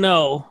 We don't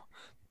know.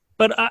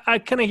 But I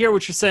kind of hear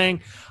what you're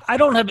saying. I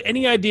don't have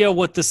any idea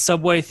what the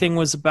subway thing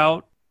was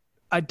about.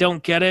 I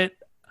don't get it.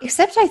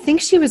 Except I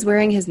think she was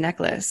wearing his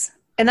necklace.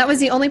 And that was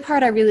the only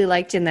part I really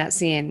liked in that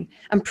scene.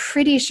 I'm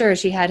pretty sure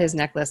she had his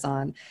necklace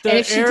on. And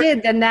if she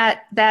did, then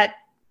that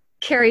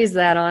carries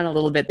that on a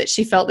little bit, that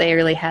she felt they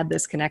really had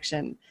this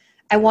connection.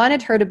 I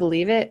wanted her to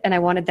believe it, and I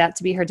wanted that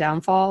to be her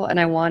downfall, and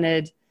I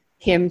wanted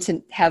him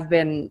to have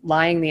been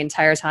lying the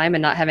entire time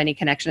and not have any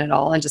connection at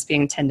all and just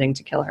being tending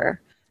to kill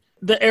her.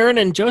 The Aaron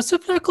and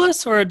Joseph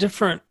necklace, or a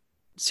different?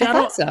 See, I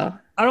thought so.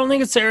 I don't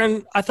think it's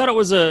Aaron. I thought it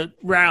was a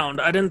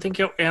round. I didn't think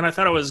it, and I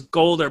thought it was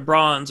gold or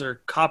bronze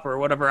or copper or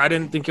whatever. I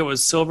didn't think it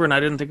was silver, and I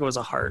didn't think it was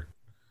a heart.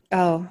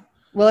 Oh,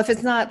 well, if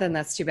it's not, then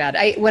that's too bad.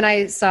 When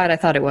I saw it, I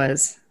thought it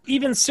was.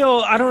 Even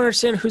still, I don't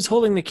understand who's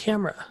holding the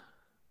camera.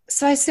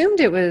 So I assumed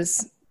it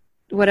was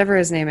whatever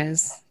his name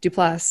is,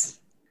 Duplass,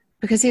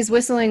 because he's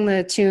whistling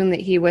the tune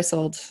that he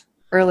whistled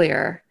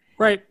earlier.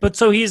 Right, but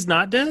so he's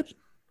not dead?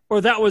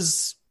 Or that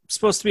was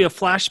supposed to be a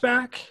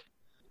flashback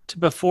to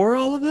before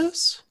all of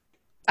this?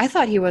 I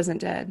thought he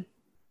wasn't dead.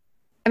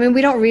 I mean,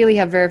 we don't really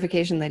have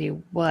verification that he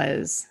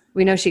was.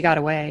 We know she got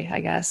away, I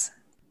guess.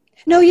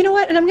 No, you know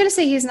what? And I'm going to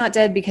say he's not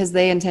dead because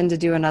they intend to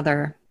do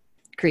another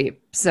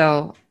Creep.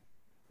 So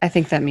I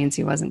think that means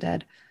he wasn't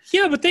dead.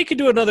 Yeah, but they could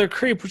do another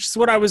Creep, which is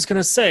what I was going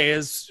to say,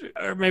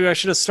 or maybe I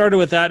should have started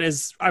with that,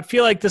 is I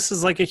feel like this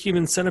is like a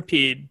Human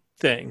Centipede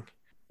thing,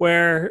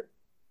 where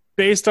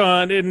based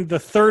on in the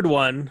third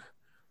one,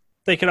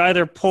 they could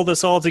either pull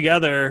this all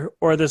together,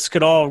 or this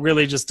could all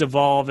really just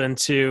devolve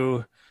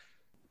into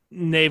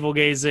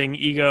navel-gazing,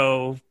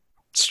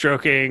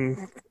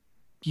 ego-stroking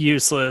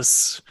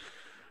useless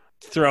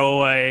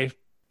throwaway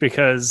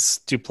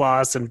because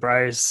Duplass and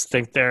Bryce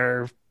think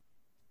they're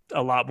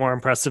a lot more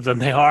impressive than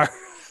they are.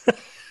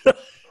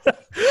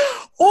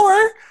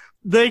 Or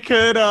they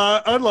could,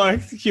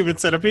 unlike Human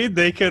Centipede,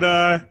 they could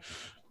tie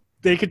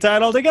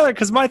it all together.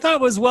 Because my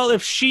thought was, well,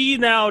 if she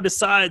now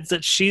decides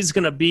that she's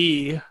going to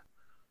be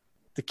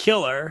the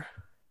killer,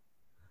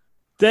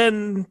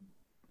 then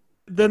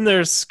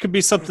there's could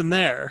be something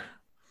there.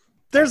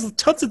 There's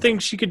tons of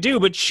things she could do,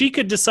 but she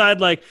could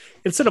decide, like,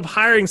 instead of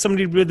hiring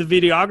somebody to be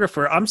the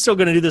videographer, I'm still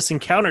going to do this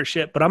encounter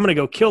shit, but I'm going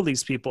to go kill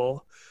these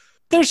people.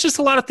 There's just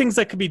a lot of things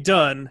that could be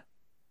done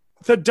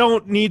that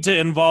don't need to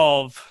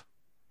involve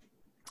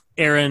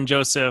Aaron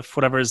Joseph,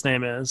 whatever his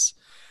name is.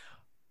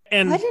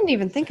 And I didn't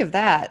even think of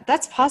that.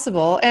 That's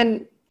possible.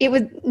 And it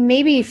would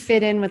maybe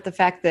fit in with the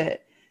fact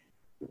that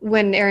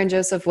when Aaron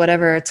Joseph,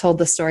 whatever, told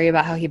the story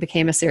about how he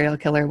became a serial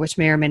killer, which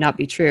may or may not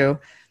be true,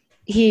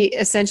 he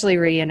essentially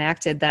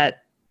reenacted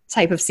that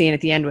type of scene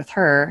at the end with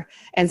her.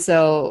 And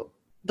so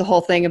the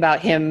whole thing about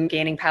him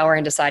gaining power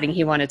and deciding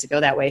he wanted to go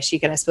that way, she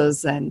could, I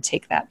suppose, then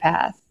take that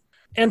path.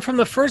 And from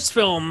the first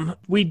film,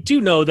 we do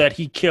know that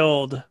he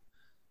killed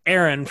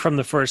Aaron from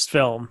the first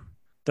film,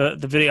 the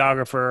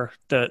videographer,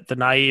 the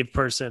naive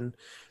person.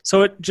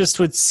 So it just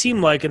would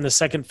seem like in the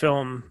second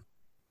film,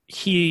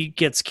 he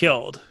gets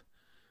killed.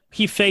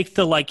 He faked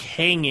the, like,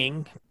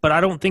 hanging, but I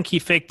don't think he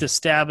faked the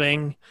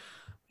stabbing.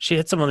 She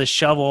hits him with a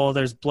shovel.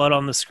 There's blood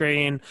on the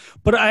screen.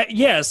 But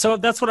so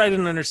that's what I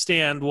didn't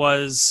understand,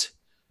 was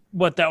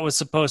what that was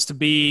supposed to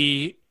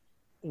be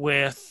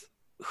with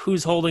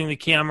who's holding the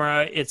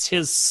camera. It's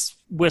his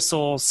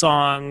whistle,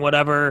 song,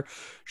 whatever.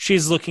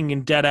 She's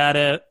looking dead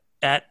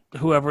at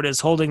whoever it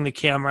is holding the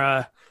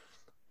camera.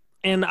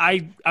 And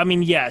I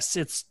mean, yes,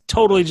 it's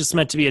totally just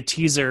meant to be a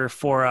teaser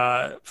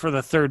for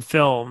the third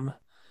film.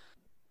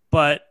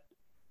 But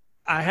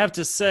I have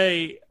to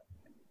say,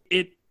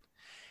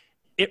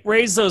 it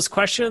raised those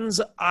questions.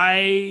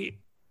 They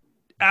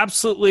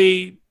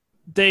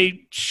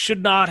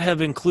should not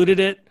have included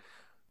it.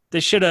 They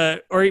should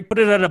have, or put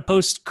it at a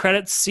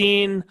post-credits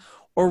scene,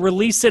 or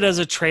release it as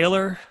a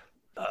trailer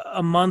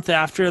a month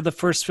after the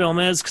first film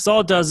is, because all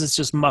it does is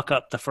just muck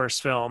up the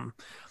first film.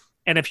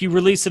 And if you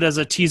release it as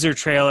a teaser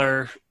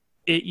trailer,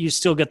 you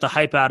still get the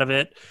hype out of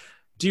it.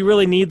 Do you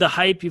really need the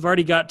hype? You've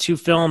already got 2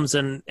 films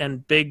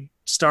and big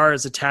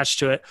stars attached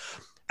to it.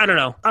 I don't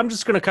know. I'm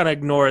just going to kind of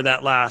ignore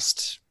that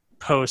last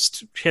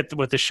post hit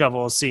with the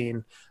shovel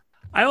scene.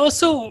 I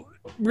also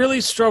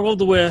really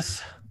struggled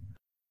with,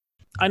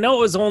 I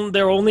know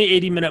they're only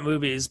 80-minute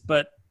movies,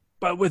 but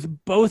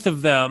with both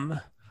of them,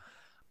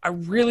 I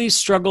really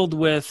struggled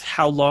with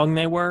how long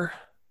they were.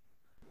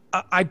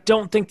 I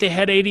don't think they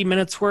had 80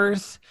 minutes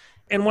worth.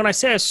 And when I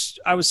say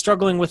I was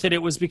struggling with it,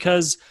 it was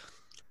because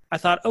I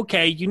thought,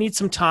 okay, you need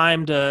some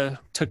time to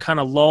kind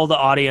of lull the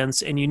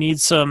audience, and you need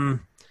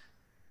some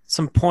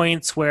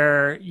points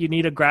where you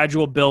need a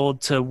gradual build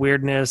to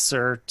weirdness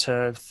or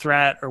to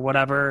threat or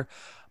whatever.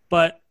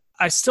 But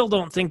I still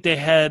don't think they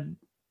had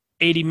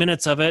 80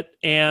 minutes of it.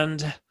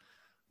 And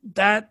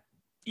that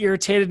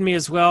irritated me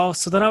as well.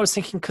 So then I was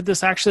thinking, could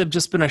this actually have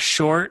just been a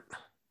short?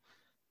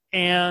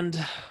 And,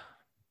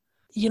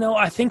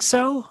 I think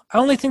so. I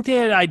only think they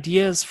had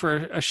ideas for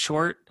a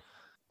short.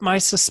 My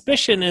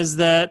suspicion is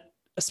that,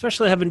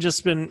 especially having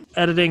just been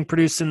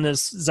producing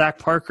this Zach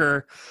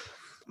Parker,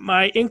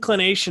 my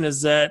inclination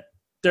is that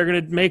they're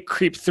going to make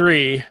Creep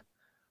 3,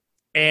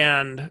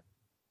 and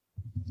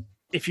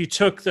if you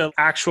took the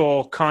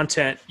actual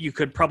content, you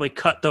could probably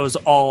cut those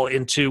all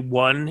into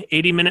one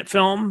 80-minute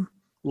film,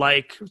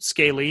 like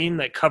Scalene,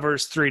 that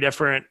covers 3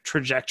 different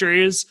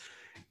trajectories,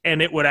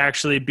 and it would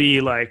actually be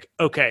like,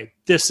 okay,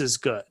 this is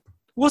good.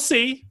 We'll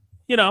see.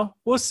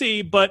 We'll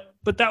see, but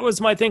that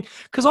was my thing.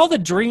 Because all the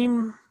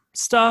dream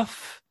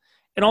stuff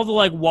and all the,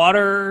 like,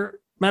 water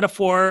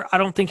metaphor, I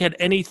don't think had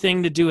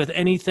anything to do with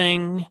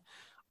anything.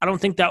 I don't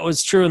think that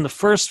was true in the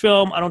first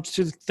film. I don't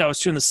think that was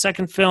true in the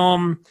second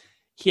film.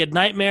 He had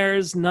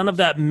nightmares. None of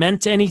that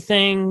meant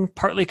anything,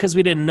 partly because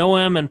we didn't know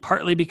him and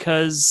partly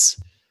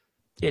because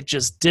it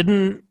just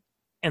didn't.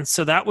 And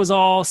so that was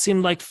all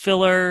seemed like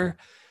filler.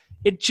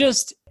 And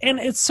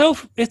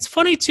it's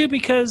funny too,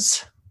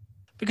 because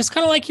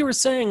kind of like you were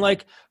saying,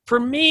 like, for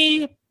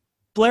me,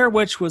 Blair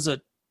Witch was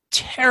a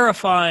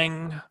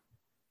terrifying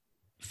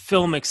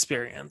film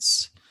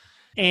experience.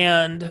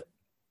 And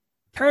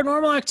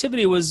Paranormal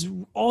Activity was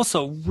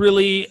also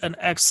really an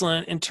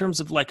excellent, in terms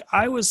of, like,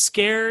 I was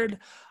scared,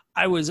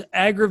 I was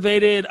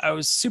aggravated, I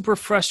was super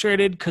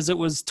frustrated because it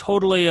was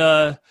totally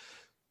a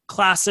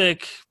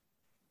classic,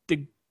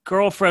 the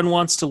girlfriend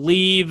wants to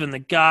leave and the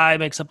guy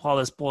makes up all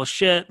this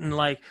bullshit, and,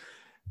 like,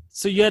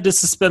 so you had to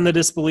suspend the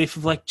disbelief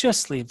of, like,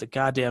 just leave the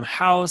goddamn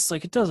house,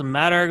 like, it doesn't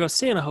matter, go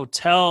stay in a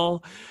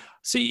hotel.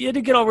 So you had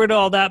to get rid of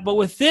all that. But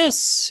with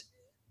this,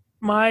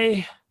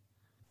 like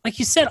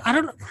you said,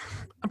 I'm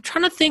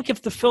trying to think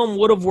if the film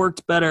would have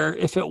worked better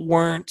if it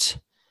weren't,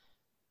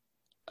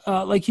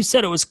 like you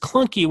said, it was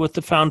clunky with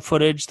the found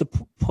footage, the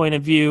point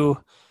of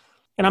view.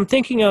 And I'm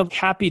thinking of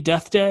Happy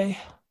Death Day,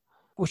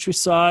 which we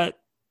saw at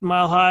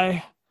Mile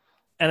High.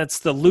 and it's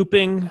the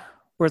looping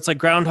where it's like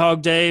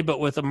Groundhog Day, but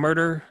with a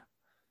murder.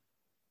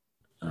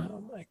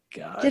 Oh my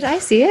God. Did I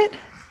see it?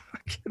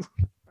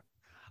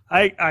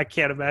 I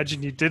can't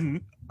imagine you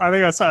didn't. I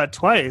think I saw it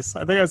twice.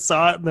 I think I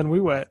saw it and then we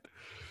went.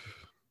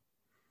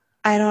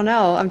 I don't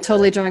know. I'm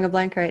totally drawing a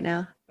blank right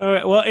now. All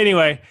right. Well,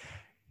 anyway,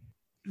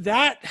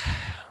 that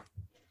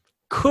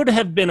could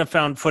have been a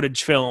found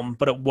footage film,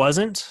 but it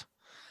wasn't.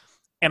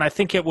 And I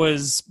think it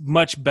was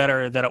much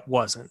better that it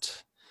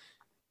wasn't.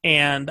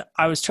 And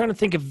I was trying to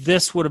think if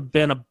this would have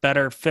been a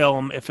better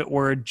film if it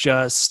were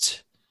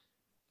just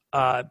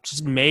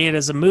made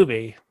as a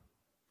movie.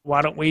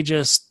 Why don't we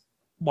just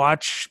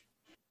watch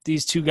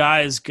these two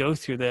guys go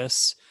through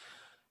this?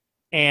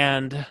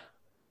 And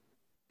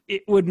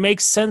it would make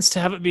sense to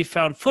have it be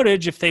found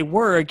footage if they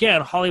were,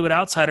 again, Hollywood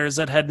outsiders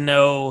that had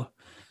no,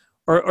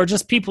 or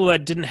just people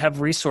that didn't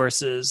have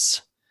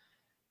resources,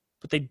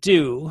 but they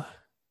do.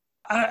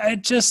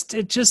 It just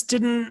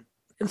didn't.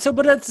 And so,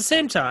 but at the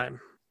same time,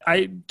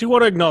 I do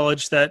want to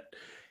acknowledge that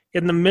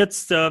in the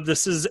midst of,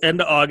 this is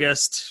end of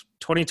August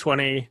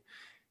 2020,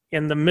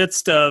 in the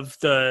midst of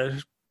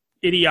the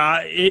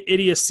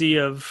idiocy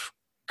of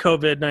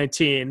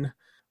COVID-19,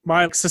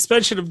 my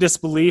suspension of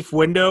disbelief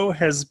window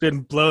has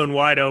been blown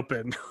wide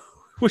open,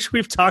 which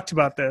we've talked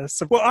about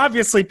this. Well,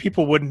 obviously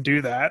people wouldn't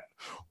do that,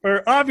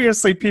 or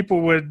obviously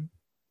people would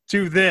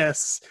do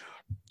this,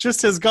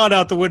 just has gone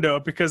out the window,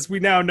 because we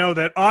now know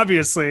that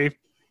obviously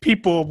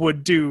people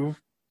would do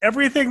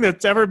everything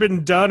that's ever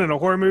been done in a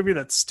horror movie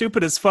that's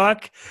stupid as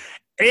fuck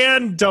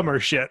and dumber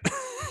shit.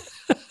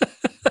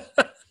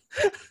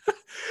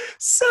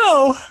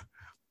 So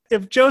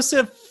if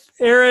Joseph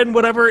Aaron,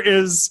 whatever,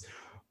 is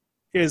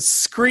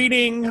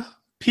screening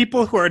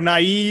people who are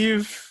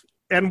naive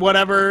and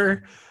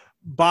whatever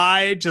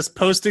by just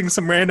posting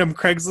some random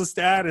Craigslist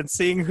ad and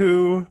seeing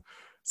who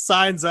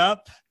signs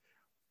up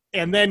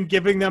and then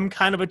giving them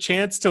kind of a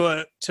chance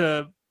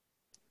to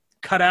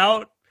cut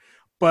out,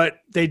 but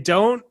they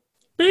don't,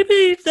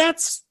 maybe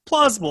that's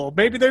plausible.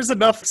 Maybe there's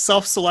enough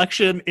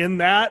self-selection in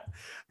that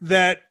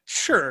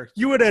sure,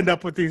 you would end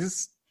up with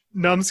these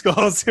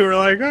numbskulls who are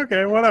like,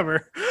 okay,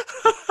 whatever.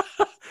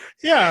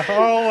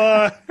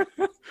 Yeah,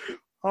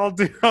 I'll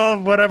do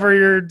whatever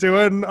you're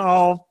doing.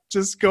 I'll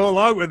just go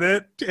along with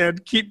it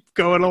and keep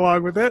going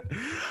along with it.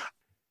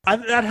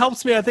 That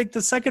helps me. I think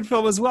the second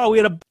film as well, we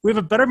have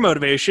a better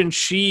motivation.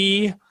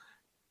 She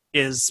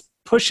is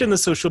pushing the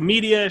social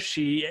media.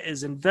 She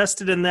is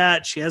invested in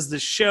that. She has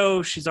this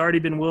show. She's already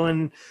been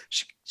willing.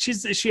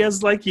 She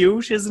has, like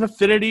you, she has an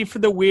affinity for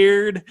the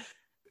weird.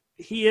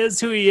 He is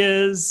who he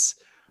is.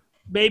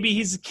 Maybe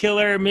he's a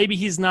killer. Maybe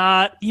he's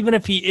not. Even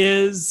if he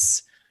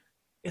is,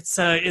 it's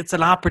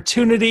an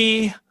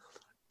opportunity.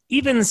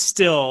 Even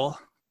still,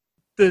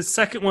 the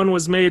second one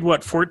was made,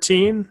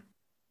 14?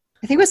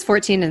 I think it was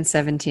 14 and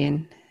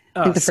 17.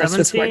 I think the first 17?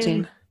 was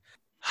 14.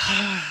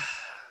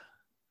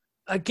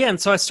 Again,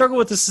 so I struggle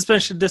with the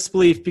suspension of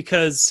disbelief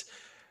because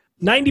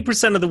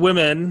 90% of the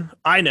women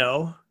I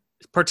know,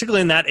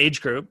 particularly in that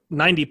age group,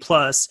 90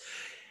 plus,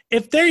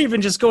 if they're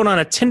even just going on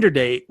a Tinder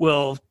date,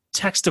 will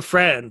text a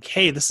friend,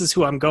 hey, this is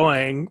who I'm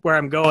going, where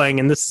I'm going,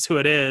 and this is who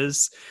it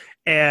is.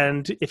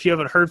 And if you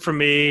haven't heard from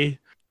me,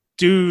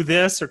 do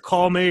this or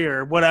call me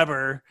or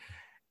whatever.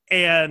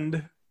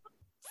 And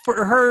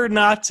for her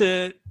not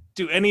to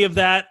do any of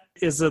that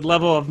is a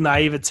level of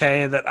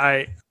naivete that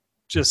I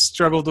just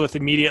struggled with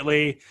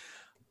immediately.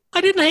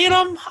 I didn't hate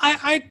them.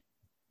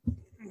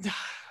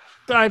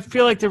 I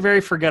feel like they're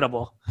very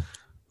forgettable.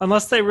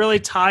 Unless they really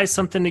tie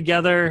something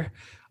together,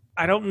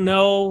 I don't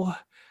know.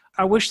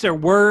 I wish there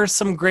were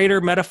some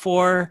greater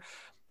metaphor.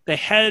 They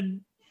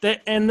had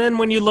that, and then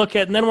when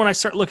I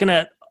start looking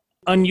at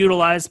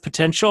unutilized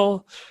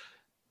potential,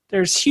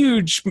 there's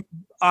huge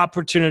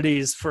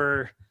opportunities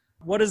for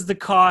what is the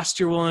cost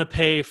you're willing to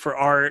pay for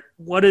art?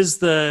 What are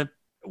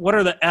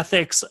the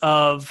ethics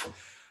of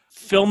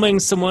filming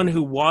someone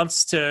who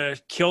wants to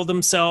kill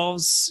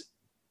themselves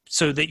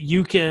so that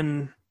you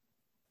can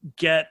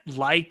get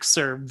likes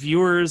or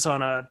viewers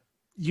on a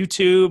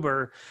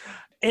YouTube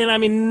and I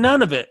mean,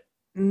 none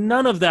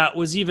of that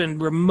was even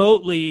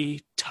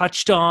remotely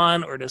touched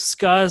on or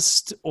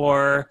discussed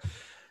or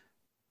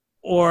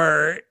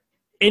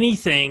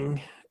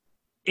anything.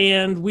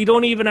 And we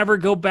don't even ever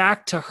go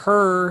back to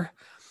her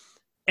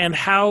and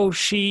how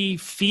she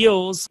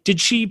feels.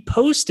 Did she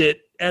post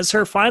it as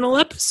her final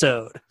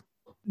episode,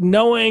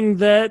 knowing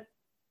that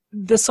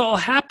this all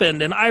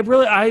happened? And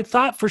I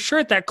thought for sure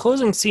at that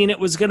closing scene, it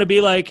was going to be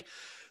like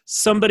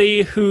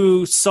somebody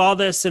who saw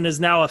this and is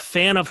now a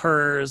fan of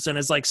hers and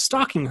is like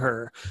stalking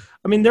her.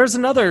 I mean, there's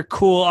another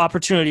cool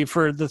opportunity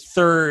for the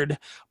third,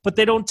 but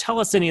they don't tell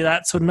us any of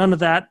that. So none of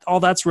that,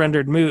 all that's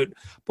rendered moot.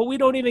 But we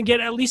don't even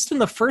get, at least in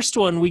the first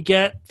one, we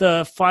get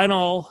the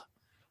final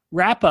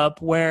wrap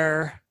up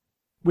where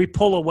we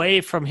pull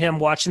away from him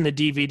watching the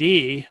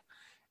DVD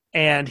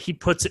and he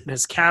puts it in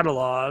his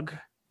catalog,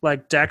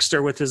 like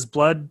Dexter with his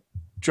blood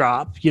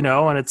drop,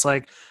 and it's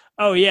like,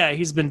 oh yeah,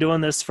 he's been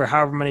doing this for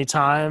however many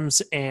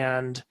times.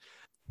 And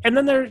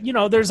then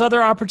there's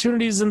other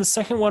opportunities in the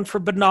second one for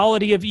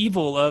banality of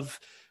evil, of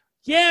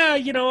yeah,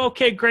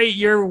 okay, great.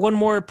 You're one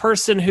more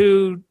person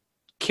who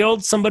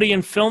killed somebody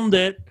and filmed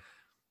it.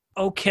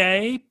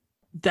 Okay,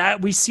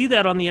 that we see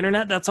that on the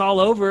internet. That's all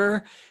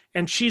over.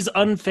 And she's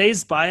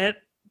unfazed by it.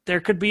 There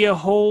could be a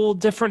whole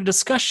different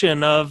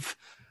discussion of,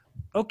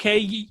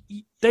 okay,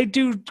 they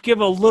do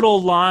give a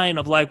little line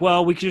of like,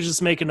 well, we could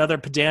just make another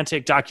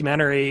pedantic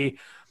documentary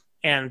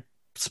and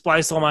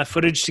splice all my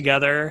footage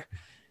together.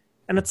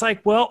 And it's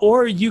like, well,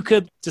 or you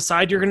could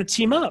decide you're going to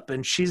team up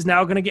and she's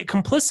now going to get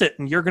complicit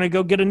and you're going to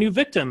go get a new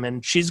victim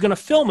and she's going to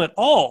film it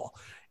all.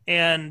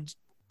 And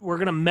we're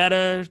going to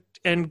meta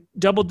and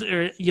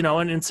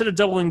and instead of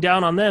doubling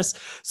down on this,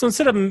 so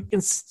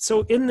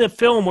in the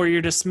film where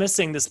you're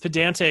dismissing this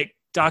pedantic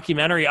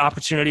documentary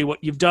opportunity,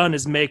 what you've done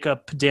is make a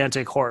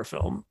pedantic horror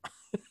film.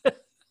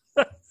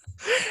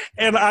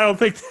 And I don't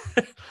think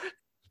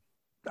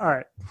all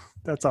right,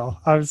 that's all.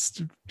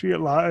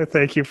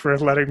 Thank you for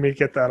letting me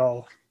get that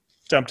all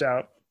dumped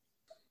out.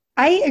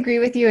 I agree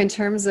with you in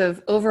terms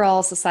of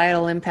overall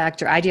societal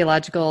impact or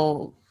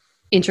ideological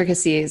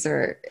intricacies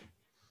or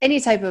any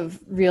type of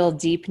real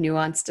deep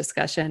nuanced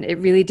discussion. It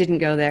really didn't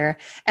go there.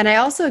 And I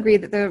also agree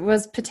that there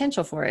was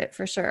potential for it,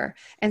 for sure.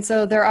 And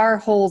so there are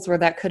holes where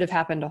that could have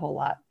happened a whole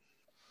lot.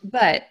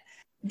 But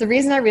the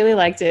reason I really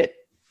liked it,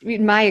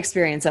 my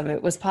experience of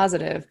it was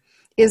positive,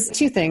 is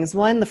two things.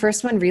 One, the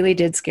first one really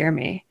did scare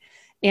me.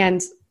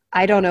 And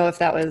I don't know if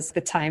that was the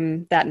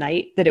time that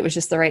night, that it was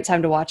just the right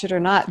time to watch it or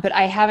not, but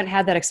I haven't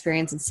had that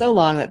experience in so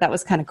long that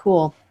was kind of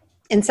cool.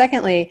 And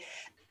secondly,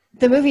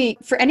 the movie,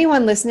 for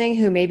anyone listening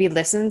who maybe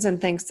listens and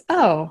thinks,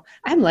 oh,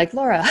 I'm like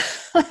Laura,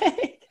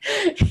 that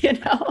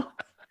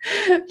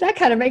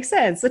kind of makes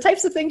sense. The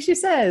types of things she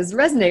says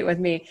resonate with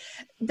me.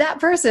 That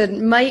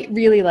person might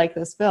really like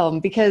this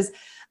film because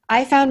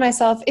I found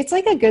myself, it's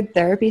like a good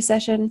therapy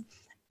session.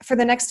 For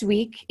the next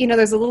week,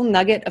 there's a little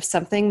nugget of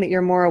something that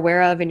you're more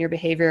aware of in your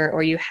behavior,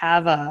 or you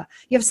have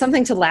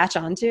something to latch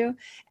onto.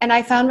 And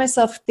I found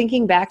myself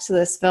thinking back to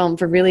this film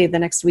for really the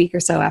next week or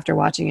so after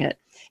watching it,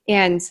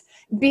 and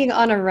being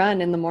on a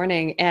run in the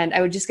morning. And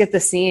I would just get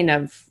the scene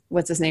of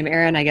what's his name,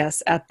 Aaron, I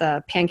guess, at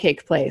the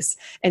pancake place,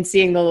 and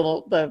seeing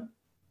the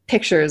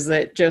pictures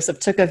that Joseph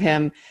took of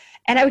him.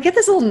 And I would get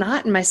this little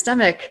knot in my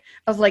stomach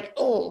of like,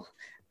 oh,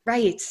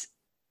 right,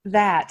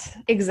 that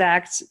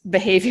exact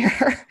behavior.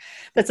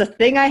 That's a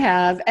thing I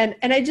have. And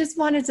I just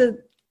wanted to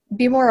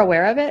be more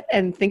aware of it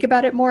and think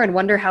about it more and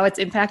wonder how it's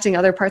impacting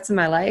other parts of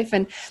my life.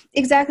 And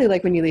exactly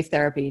like when you leave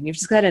therapy and you've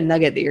just got a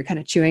nugget that you're kind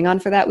of chewing on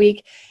for that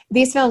week.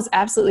 These films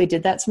absolutely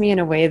did that to me in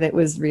a way that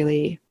was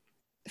really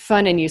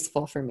fun and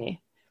useful for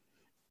me.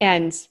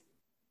 And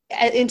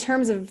in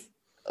terms of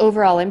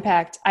overall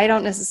impact, I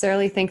don't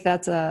necessarily think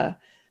that's a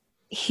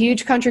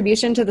huge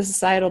contribution to the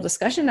societal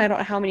discussion. I don't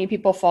know how many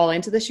people fall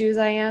into the shoes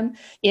I am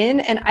in,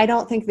 and I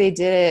don't think they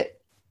did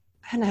it.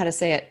 I don't know how to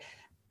say it.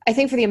 I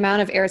think for the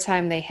amount of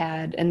airtime they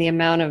had and the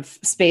amount of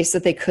space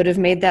that they could have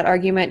made that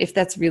argument, if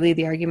that's really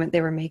the argument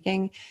they were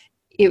making,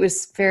 it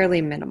was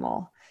fairly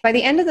minimal. By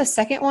the end of the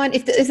second one,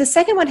 if the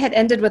second one had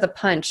ended with a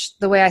punch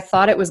the way I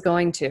thought it was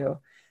going to,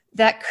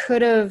 that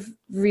could have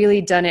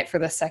really done it for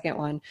the second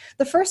one.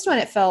 The first one,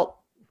 it felt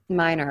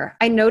minor.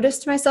 I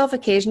noticed myself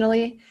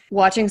occasionally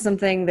watching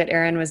something that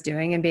Aaron was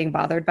doing and being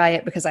bothered by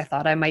it because I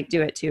thought I might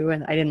do it too,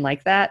 and I didn't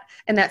like that.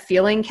 And that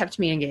feeling kept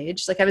me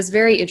engaged. Like I was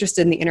very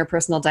interested in the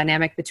interpersonal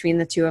dynamic between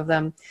the two of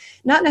them,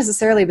 not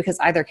necessarily because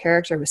either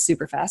character was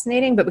super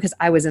fascinating, but because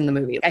I was in the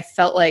movie. I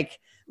felt like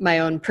my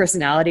own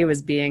personality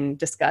was being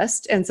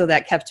discussed, and so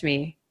that kept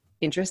me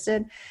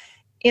interested.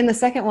 In the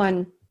second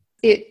one,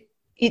 it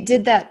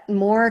did that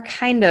more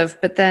kind of,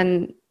 but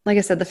then, like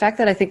I said, the fact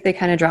that I think they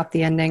kind of dropped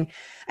the ending.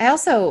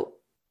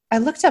 I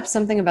looked up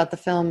something about the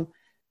film.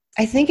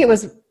 I think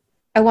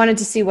I wanted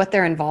to see what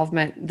their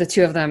involvement, the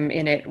two of them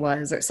in it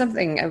was, or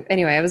something.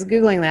 Anyway, I was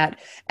Googling that,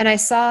 and I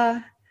saw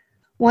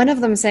one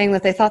of them saying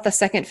that they thought the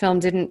second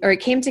film it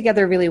came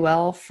together really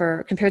well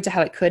compared to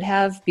how it could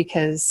have,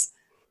 because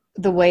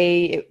the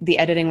way the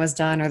editing was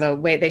done, or the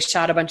way they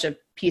shot a bunch of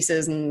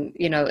pieces, and,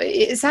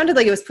 it sounded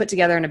like it was put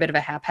together in a bit of a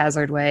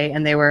haphazard way,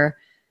 and they were,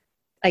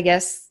 I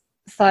guess,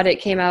 thought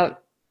it came out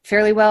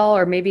fairly well,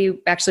 or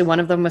maybe actually one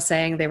of them was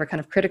saying they were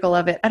kind of critical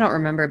of it. I don't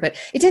remember, but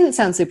it didn't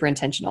sound super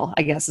intentional,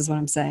 I guess is what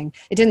I'm saying.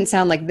 It didn't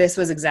sound like this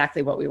was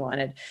exactly what we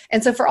wanted.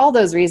 And so for all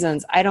those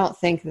reasons, I don't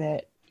think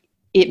that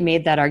it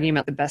made that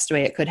argument the best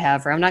way it could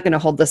have, or I'm not going to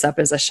hold this up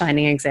as a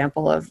shining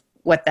example of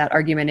what that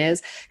argument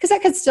is, because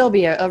that could still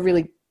be a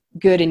really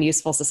good and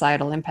useful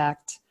societal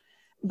impact.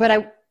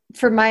 But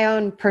for my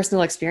own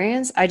personal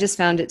experience, I just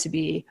found it to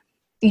be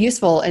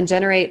useful and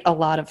generate a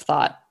lot of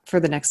thought for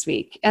the next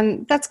week.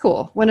 And that's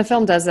cool. When a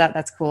film does that,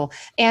 that's cool.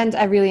 And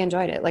I really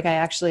enjoyed it. Like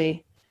I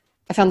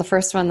found the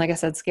first one, like I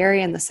said,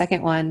 scary. And the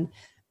second one,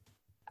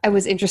 I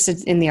was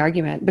interested in the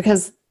argument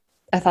because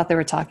I thought they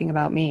were talking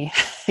about me,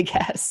 I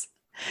guess.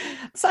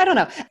 So I don't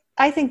know.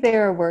 I think they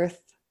are worth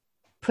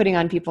putting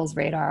on people's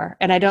radar.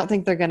 And I don't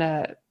think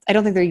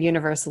they're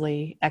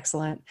universally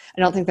excellent.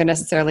 I don't think they're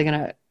necessarily going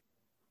to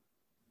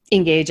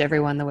engage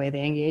everyone the way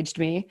they engaged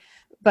me.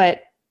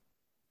 But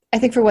I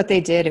think for what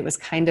they did, it was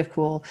kind of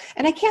cool.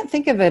 And I can't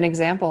think of an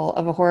example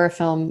of a horror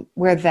film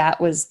where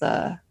that was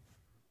the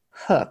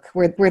hook,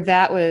 where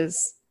that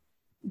was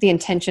the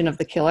intention of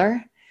the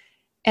killer.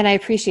 And I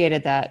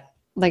appreciated that.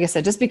 Like I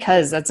said, just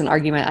because that's an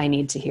argument I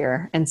need to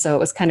hear. And so it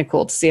was kind of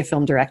cool to see a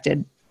film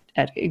directed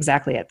at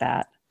exactly at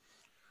that.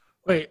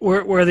 Wait,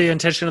 where the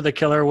intention of the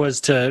killer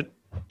was to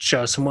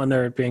show someone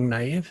they're being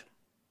naive?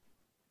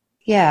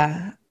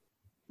 Yeah.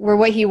 Where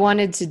what he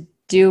wanted to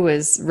do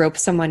was rope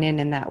someone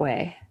in that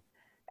way.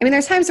 I mean,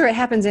 there's times where it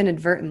happens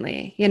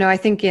inadvertently. You know, I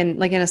think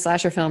in a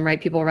slasher film, right,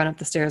 people run up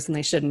the stairs and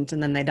they shouldn't,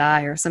 and then they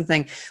die or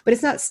something. But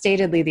it's not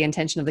statedly the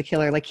intention of the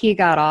killer. Like, he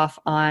got off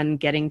on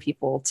getting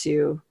people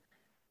to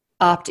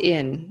opt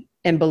in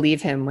and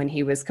believe him when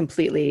he was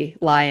completely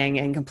lying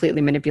and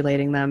completely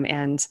manipulating them.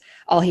 And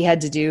all he had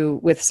to do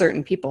with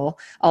certain people,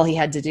 all he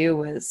had to do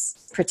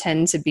was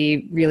pretend to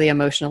be really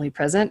emotionally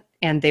present,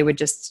 and they would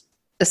just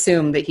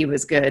assume that he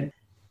was good.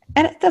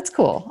 And that's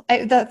cool.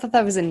 I thought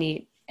that was a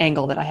neat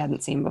angle that I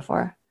hadn't seen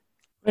before.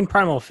 In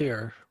Primal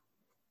Fear,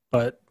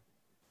 but...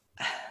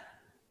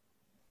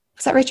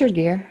 Was that Richard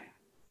Gere?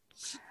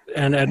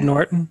 And Ed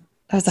Norton?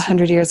 That was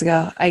 100 years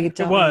ago. I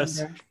don't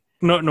remember.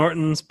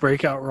 Norton's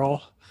breakout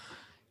role.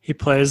 He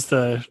plays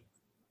the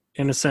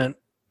innocent,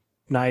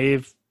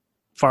 naive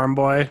farm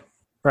boy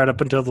right up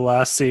until the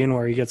last scene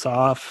where he gets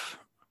off,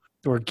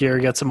 where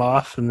Gere gets him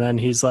off, and then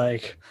he's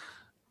like,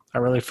 I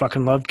really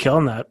fucking loved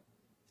killing that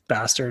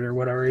bastard, or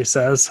whatever he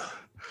says.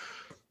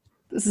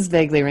 This is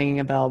vaguely ringing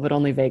a bell, but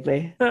only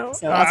vaguely. No,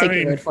 so I'll take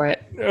your word for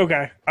it.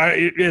 Okay.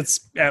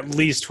 It's at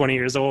least 20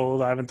 years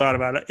old. I haven't thought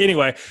about it.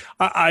 Anyway,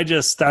 I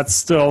just,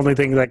 that's the only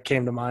thing that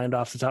came to mind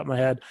off the top of my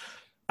head.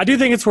 I do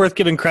think it's worth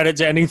giving credit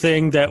to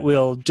anything that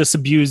will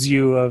disabuse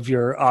you of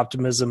your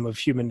optimism of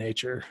human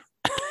nature.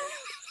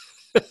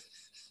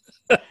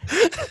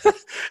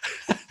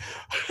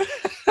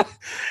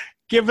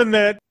 Given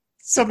that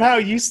somehow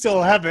you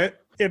still have it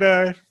in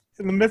the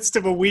midst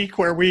of a week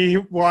where we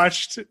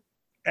watched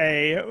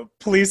a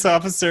police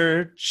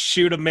officer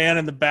shoot a man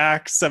in the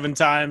back 7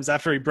 times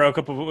after he broke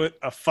up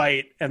a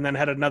fight, and then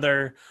had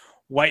another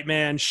white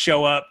man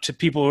show up to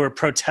people who were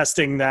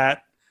protesting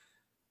that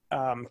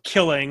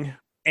killing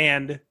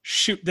and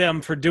shoot them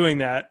for doing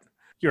that.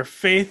 Your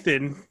faith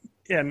in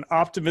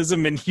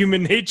optimism in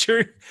human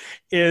nature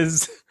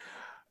is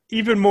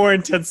even more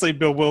intensely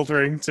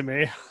bewildering to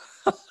me.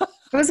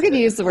 I was going to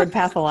use the word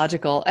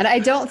pathological, and I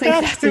don't think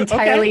that's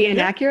entirely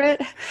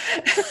inaccurate.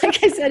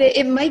 Like I said,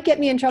 it might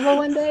get me in trouble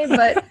one day,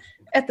 but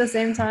at the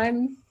same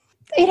time,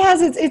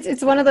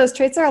 it's one of those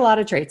traits. There are a lot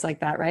of traits like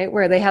that, right?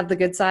 Where they have the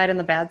good side and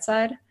the bad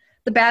side.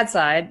 The bad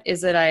side is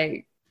that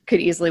I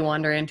could easily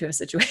wander into a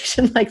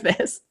situation like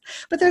this,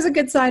 but there's a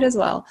good side as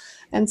well.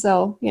 And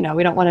so, we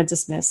don't want to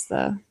dismiss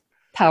the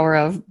power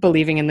of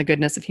believing in the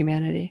goodness of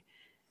humanity.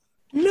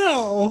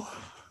 No,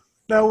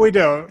 we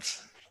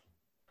don't.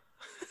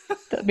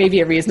 That may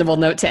be a reasonable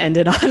note to end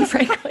it on,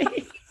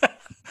 frankly.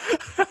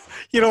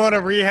 You don't want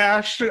to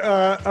rehash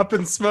Up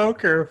in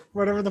Smoke or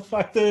whatever the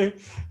fuck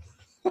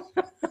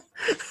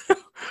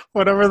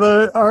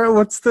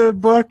what's the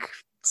book?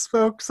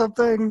 Smoke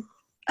something?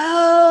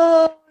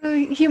 Oh,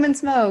 Human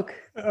Smoke.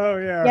 Oh,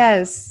 yeah.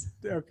 Yes.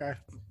 Okay.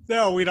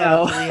 No, we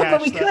don't have to rehash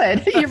but we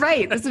could. You're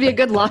right. This would be a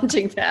good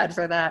launching pad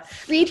for that.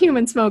 Read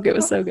Human Smoke. It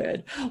was so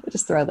good. We'll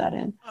just throw that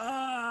in.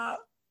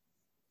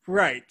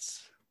 Right.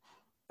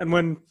 And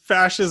when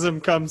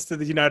fascism comes to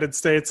the United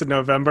States in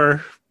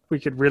November, we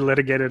could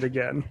relitigate it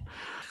again.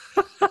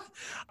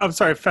 I'm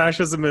sorry,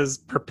 fascism is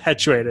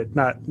perpetuated,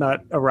 not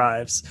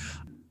arrives.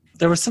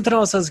 There was something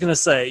else I was going to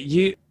say.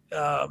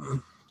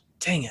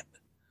 Dang it.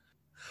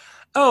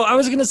 Oh, I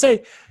was going to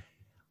say,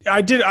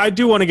 I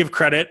do want to give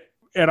credit.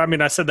 And I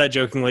mean, I said that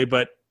jokingly,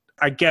 but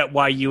I get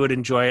why you would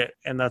enjoy it.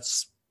 And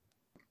that's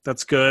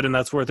good. And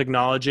that's worth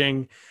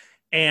acknowledging.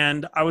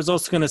 And I was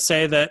also going to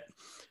say that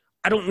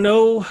I don't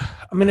know.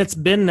 I mean, it's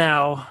been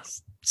now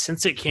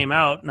since it came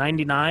out,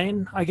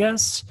 99, I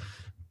guess.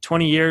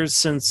 20 years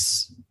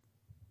since.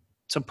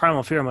 So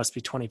Primal Fear must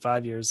be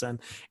 25 years then.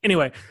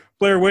 Anyway,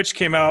 Blair Witch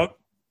came out,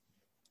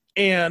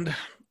 and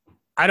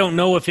I don't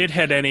know if it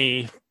had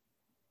any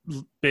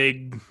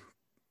big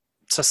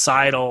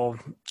societal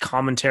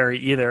commentary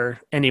either,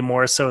 any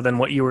more so than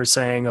what you were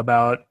saying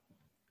about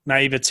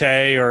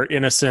naivete or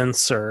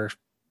innocence or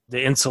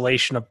the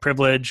insulation of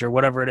privilege or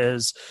whatever it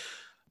is.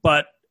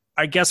 But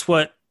I guess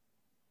what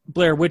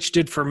Blair Witch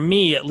did for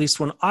me, at least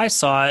when I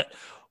saw it,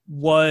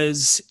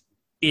 was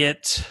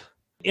it,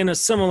 in a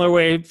similar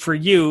way for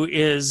you,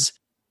 is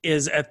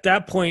at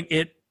that point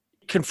it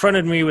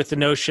confronted me with the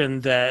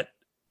notion that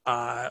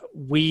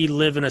we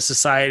live in a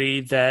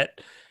society that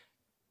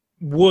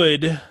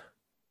would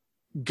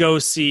go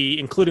see,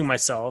 including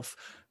myself,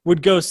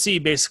 would go see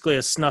basically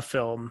a snuff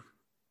film.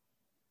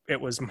 It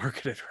was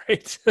marketed,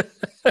 right?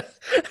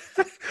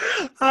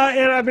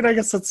 And I mean, I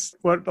guess that's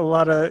what a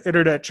lot of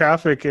internet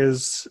traffic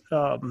is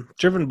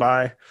driven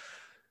by.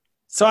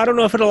 So I don't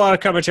know if it had a lot of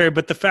commentary,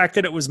 but the fact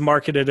that it was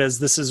marketed as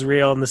this is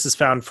real and this is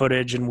found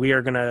footage, and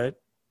we're gonna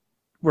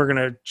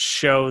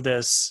show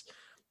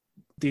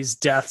these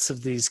deaths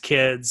of these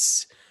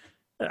kids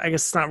I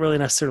guess it's not really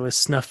necessarily a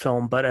snuff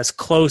film, but as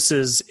close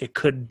as it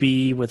could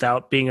be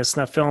without being a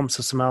snuff film.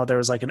 So somehow there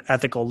was like an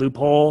ethical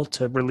loophole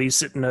to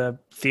release it into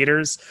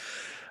theaters.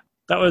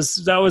 That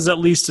was at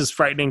least as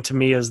frightening to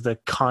me as the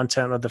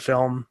content of the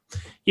film.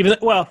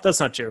 Well, that's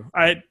not true.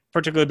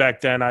 Particularly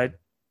back then,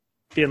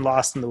 being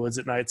lost in the woods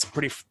at night, it's a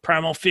pretty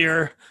primal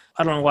fear.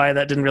 I don't know why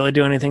that didn't really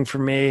do anything for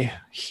me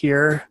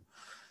here.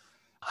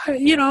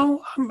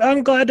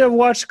 I'm glad to have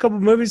watched a couple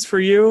movies for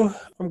you.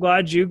 I'm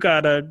glad you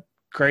got a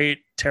great,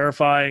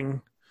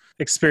 terrifying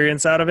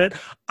experience out of it.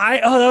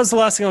 That was the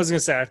last thing I was going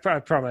to say. I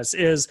promise.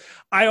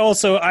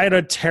 I had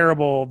a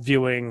terrible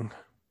viewing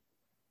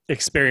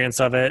experience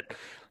of it.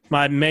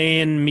 My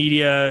main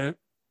media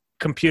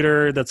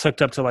computer that's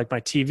hooked up to like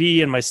my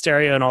TV and my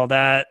stereo and all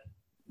that,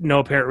 no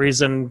apparent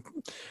reason,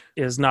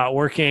 is not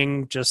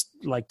working. Just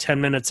like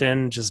 10 minutes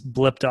in, just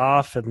blipped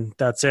off, and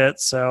that's it.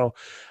 So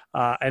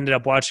I ended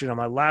up watching it on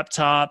my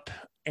laptop,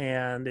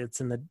 and it's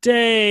in the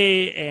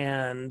day,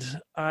 and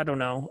I don't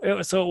know.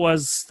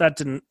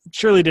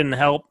 Surely didn't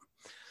help.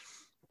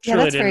 Yeah,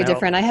 that's very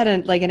different. I had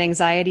an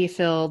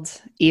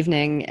anxiety-filled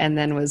evening and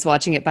then was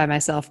watching it by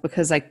myself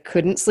because I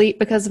couldn't sleep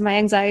because of my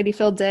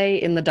anxiety-filled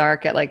day in the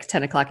dark at like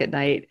 10 o'clock at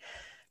night.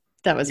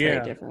 That was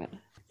very different.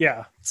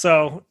 Yeah.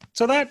 So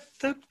that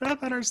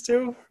matters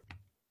too.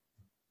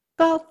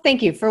 Well,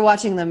 thank you for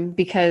watching them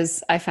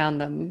because I found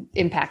them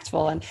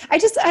impactful. And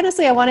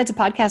I wanted to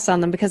podcast on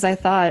them because I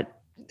thought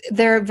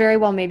there very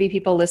well may be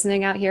people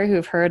listening out here who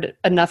have heard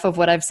enough of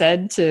what I've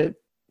said to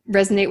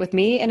resonate with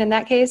me. And in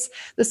that case,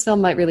 this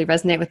film might really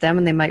resonate with them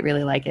and they might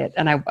really like it.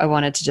 And I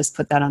wanted to just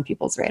put that on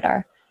people's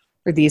radar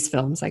for these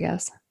films, I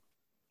guess.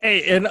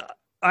 Hey, and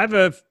I have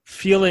a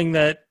feeling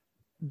that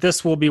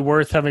this will be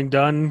worth having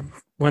done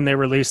when they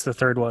release the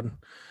third one.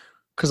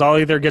 Because I'll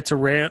either get to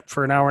rant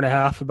for an hour and a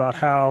half about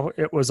how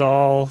it was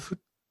all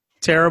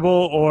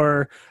terrible,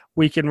 or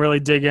we can really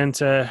dig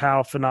into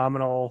how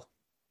phenomenal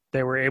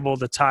they were able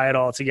to tie it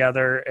all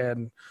together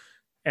and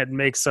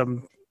make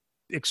some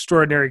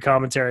extraordinary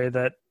commentary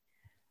that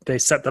they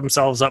set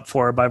themselves up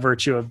for by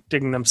virtue of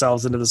digging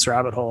themselves into this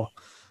rabbit hole.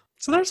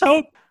 So there's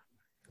hope.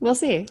 We'll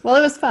see. Well,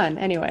 it was fun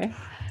anyway.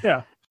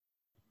 Yeah.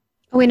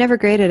 We never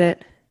graded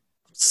it.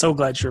 So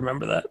glad you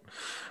remember that,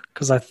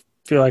 because I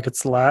feel like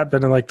it's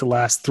been in like the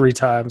last 3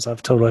 times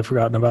I've totally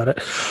forgotten about it.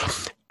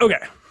 Okay.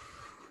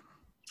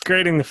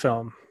 Grading the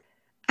film.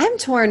 I'm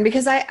torn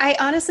because I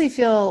honestly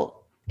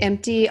feel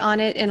empty on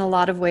it in a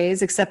lot of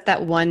ways, except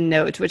that one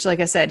note, which, like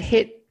I said,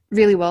 hit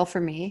really well for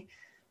me.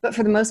 But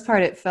for the most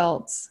part, it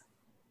felt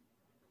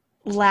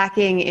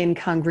lacking in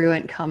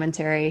congruent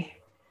commentary,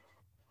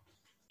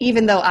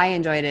 even though I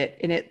enjoyed it.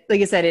 And it,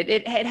 like I said,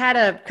 it had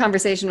a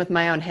conversation with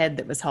my own head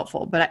that was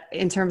helpful. But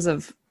in terms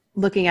of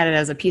looking at it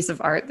as a piece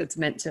of art that's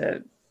meant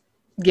to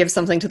give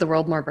something to the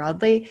world more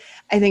broadly,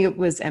 I think it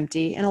was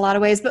empty in a lot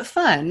of ways, but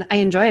fun. I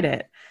enjoyed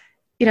it.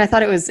 I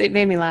thought it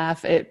made me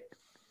laugh.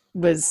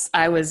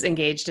 I was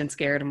engaged and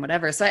scared and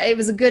whatever. So it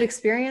was a good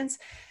experience,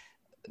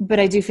 but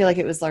I do feel like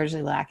it was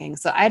largely lacking.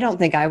 So I don't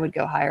think I would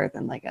go higher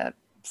than like a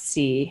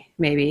C,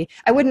 maybe.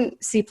 I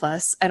wouldn't C+.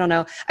 I don't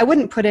know. I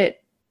wouldn't put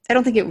it, I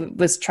don't think it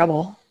was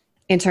trouble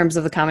in terms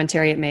of the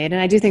commentary it made.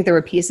 And I do think there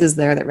were pieces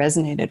there that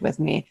resonated with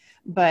me,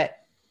 but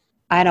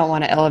I don't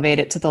want to elevate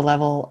it to the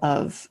level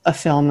of a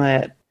film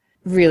that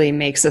really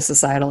makes a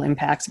societal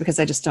impact because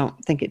I just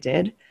don't think it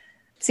did.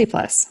 C+.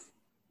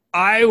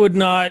 I would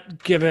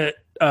not give it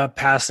a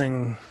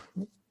passing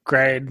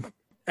grade.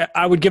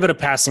 I would give it a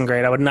passing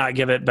grade. I would not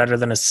give it better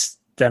than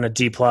a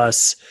D+,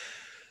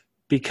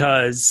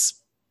 because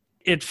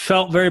it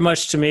felt very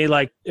much to me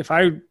like if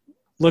I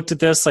looked at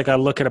this like I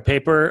look at a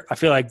paper, I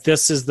feel like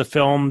this is the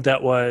film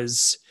that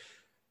was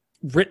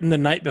written the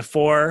night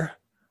before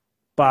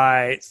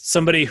by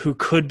somebody who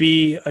could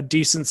be a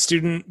decent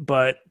student,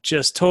 but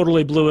just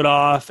totally blew it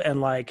off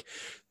and like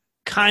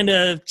kind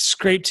of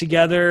scraped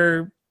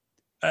together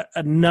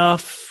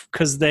enough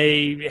because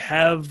they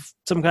have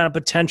some kind of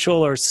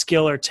potential or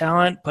skill or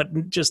talent,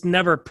 but just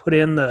never put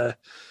in the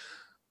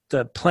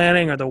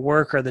planning or the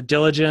work or the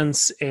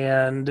diligence.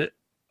 And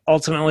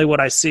ultimately what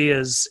I see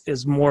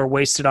is more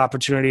wasted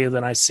opportunity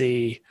than I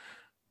see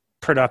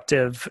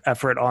productive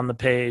effort on the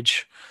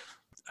page.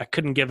 I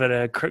couldn't give it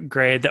a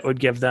grade that would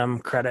give them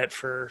credit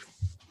for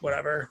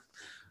whatever.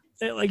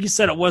 Like you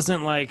said, it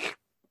wasn't like,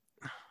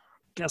 I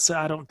guess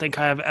I don't think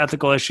I have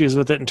ethical issues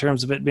with it in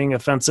terms of it being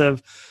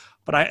offensive,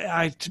 but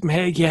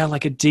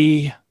like a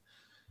D.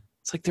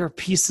 It's like there are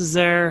pieces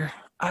there.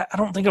 I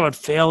don't think I would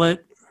fail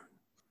it.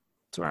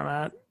 That's where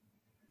I'm at.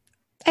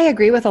 I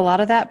agree with a lot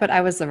of that, but I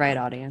was the right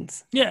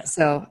audience. Yeah.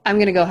 So I'm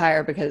going to go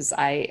higher because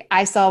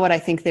I saw what I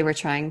think they were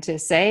trying to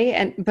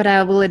say. But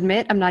I will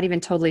admit, I'm not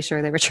even totally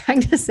sure they were trying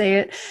to say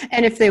it.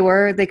 And if they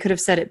were, they could have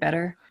said it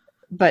better.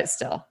 But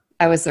still,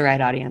 I was the right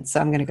audience.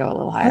 So I'm going to go a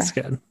little higher. That's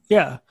good.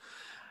 Yeah.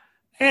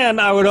 And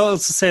I would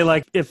also say,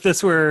 like, if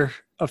this were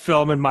a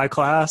film in my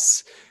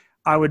class,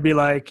 I would be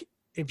like,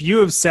 if you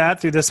have sat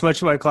through this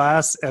much of my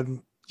class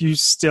and you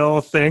still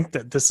think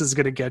that this is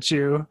going to get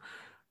you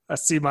A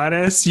C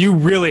minus. You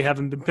really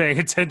haven't been paying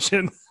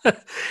attention.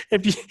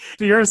 If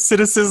your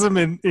cynicism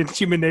in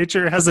human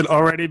nature hasn't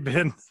already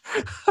been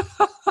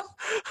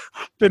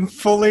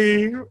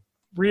fully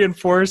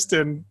reinforced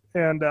and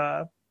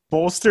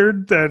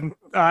bolstered, then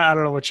I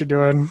don't know what you're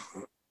doing.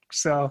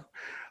 So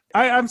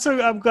I'm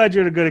glad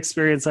you had a good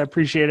experience. I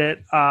appreciate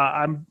it.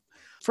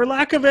 For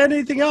lack of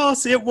anything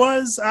else,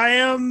 I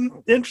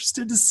am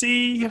interested to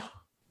see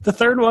the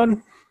third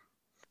one.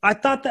 I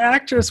thought the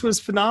actress was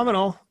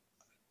phenomenal.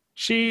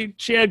 She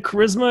had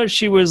charisma.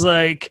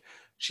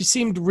 She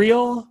seemed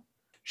real.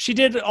 She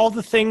did all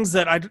the things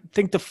that I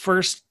think the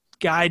first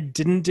guy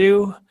didn't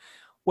do,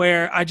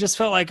 where I just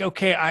felt like,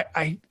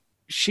 okay,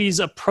 she's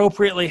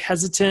appropriately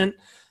hesitant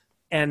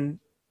and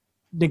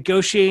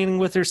negotiating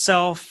with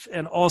herself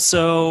and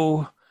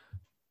also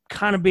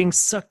kind of being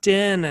sucked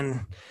in,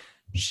 and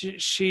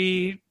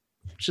she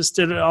just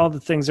did all the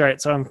things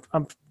right. So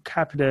I'm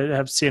happy to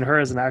have seen her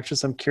as an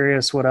actress. I'm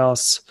curious what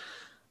else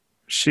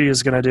she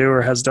is going to do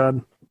or has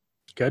done.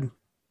 Good.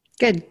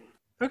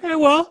 Okay,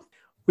 well,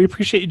 we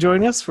appreciate you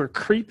joining us for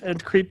Creep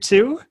and Creep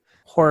 2.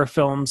 Horror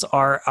films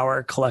are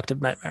our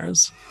collective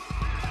nightmares.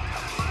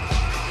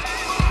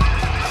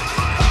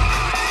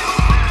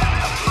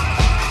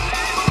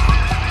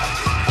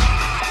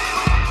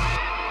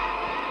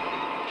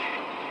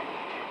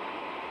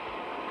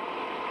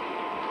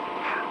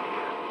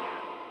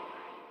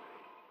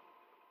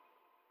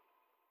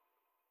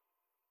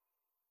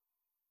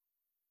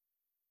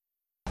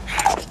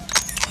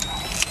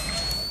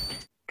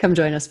 Come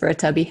join us for a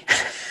tubby.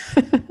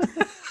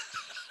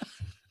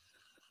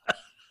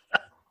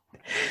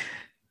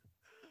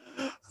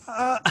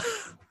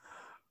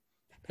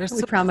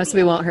 We promise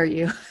we won't hurt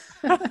you.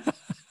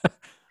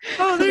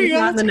 Oh, there you go.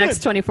 Not in the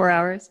next 24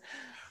 hours.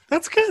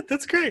 That's good.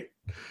 That's great.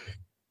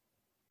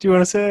 Do you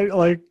want to say,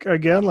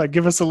 again,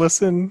 give us a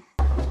listen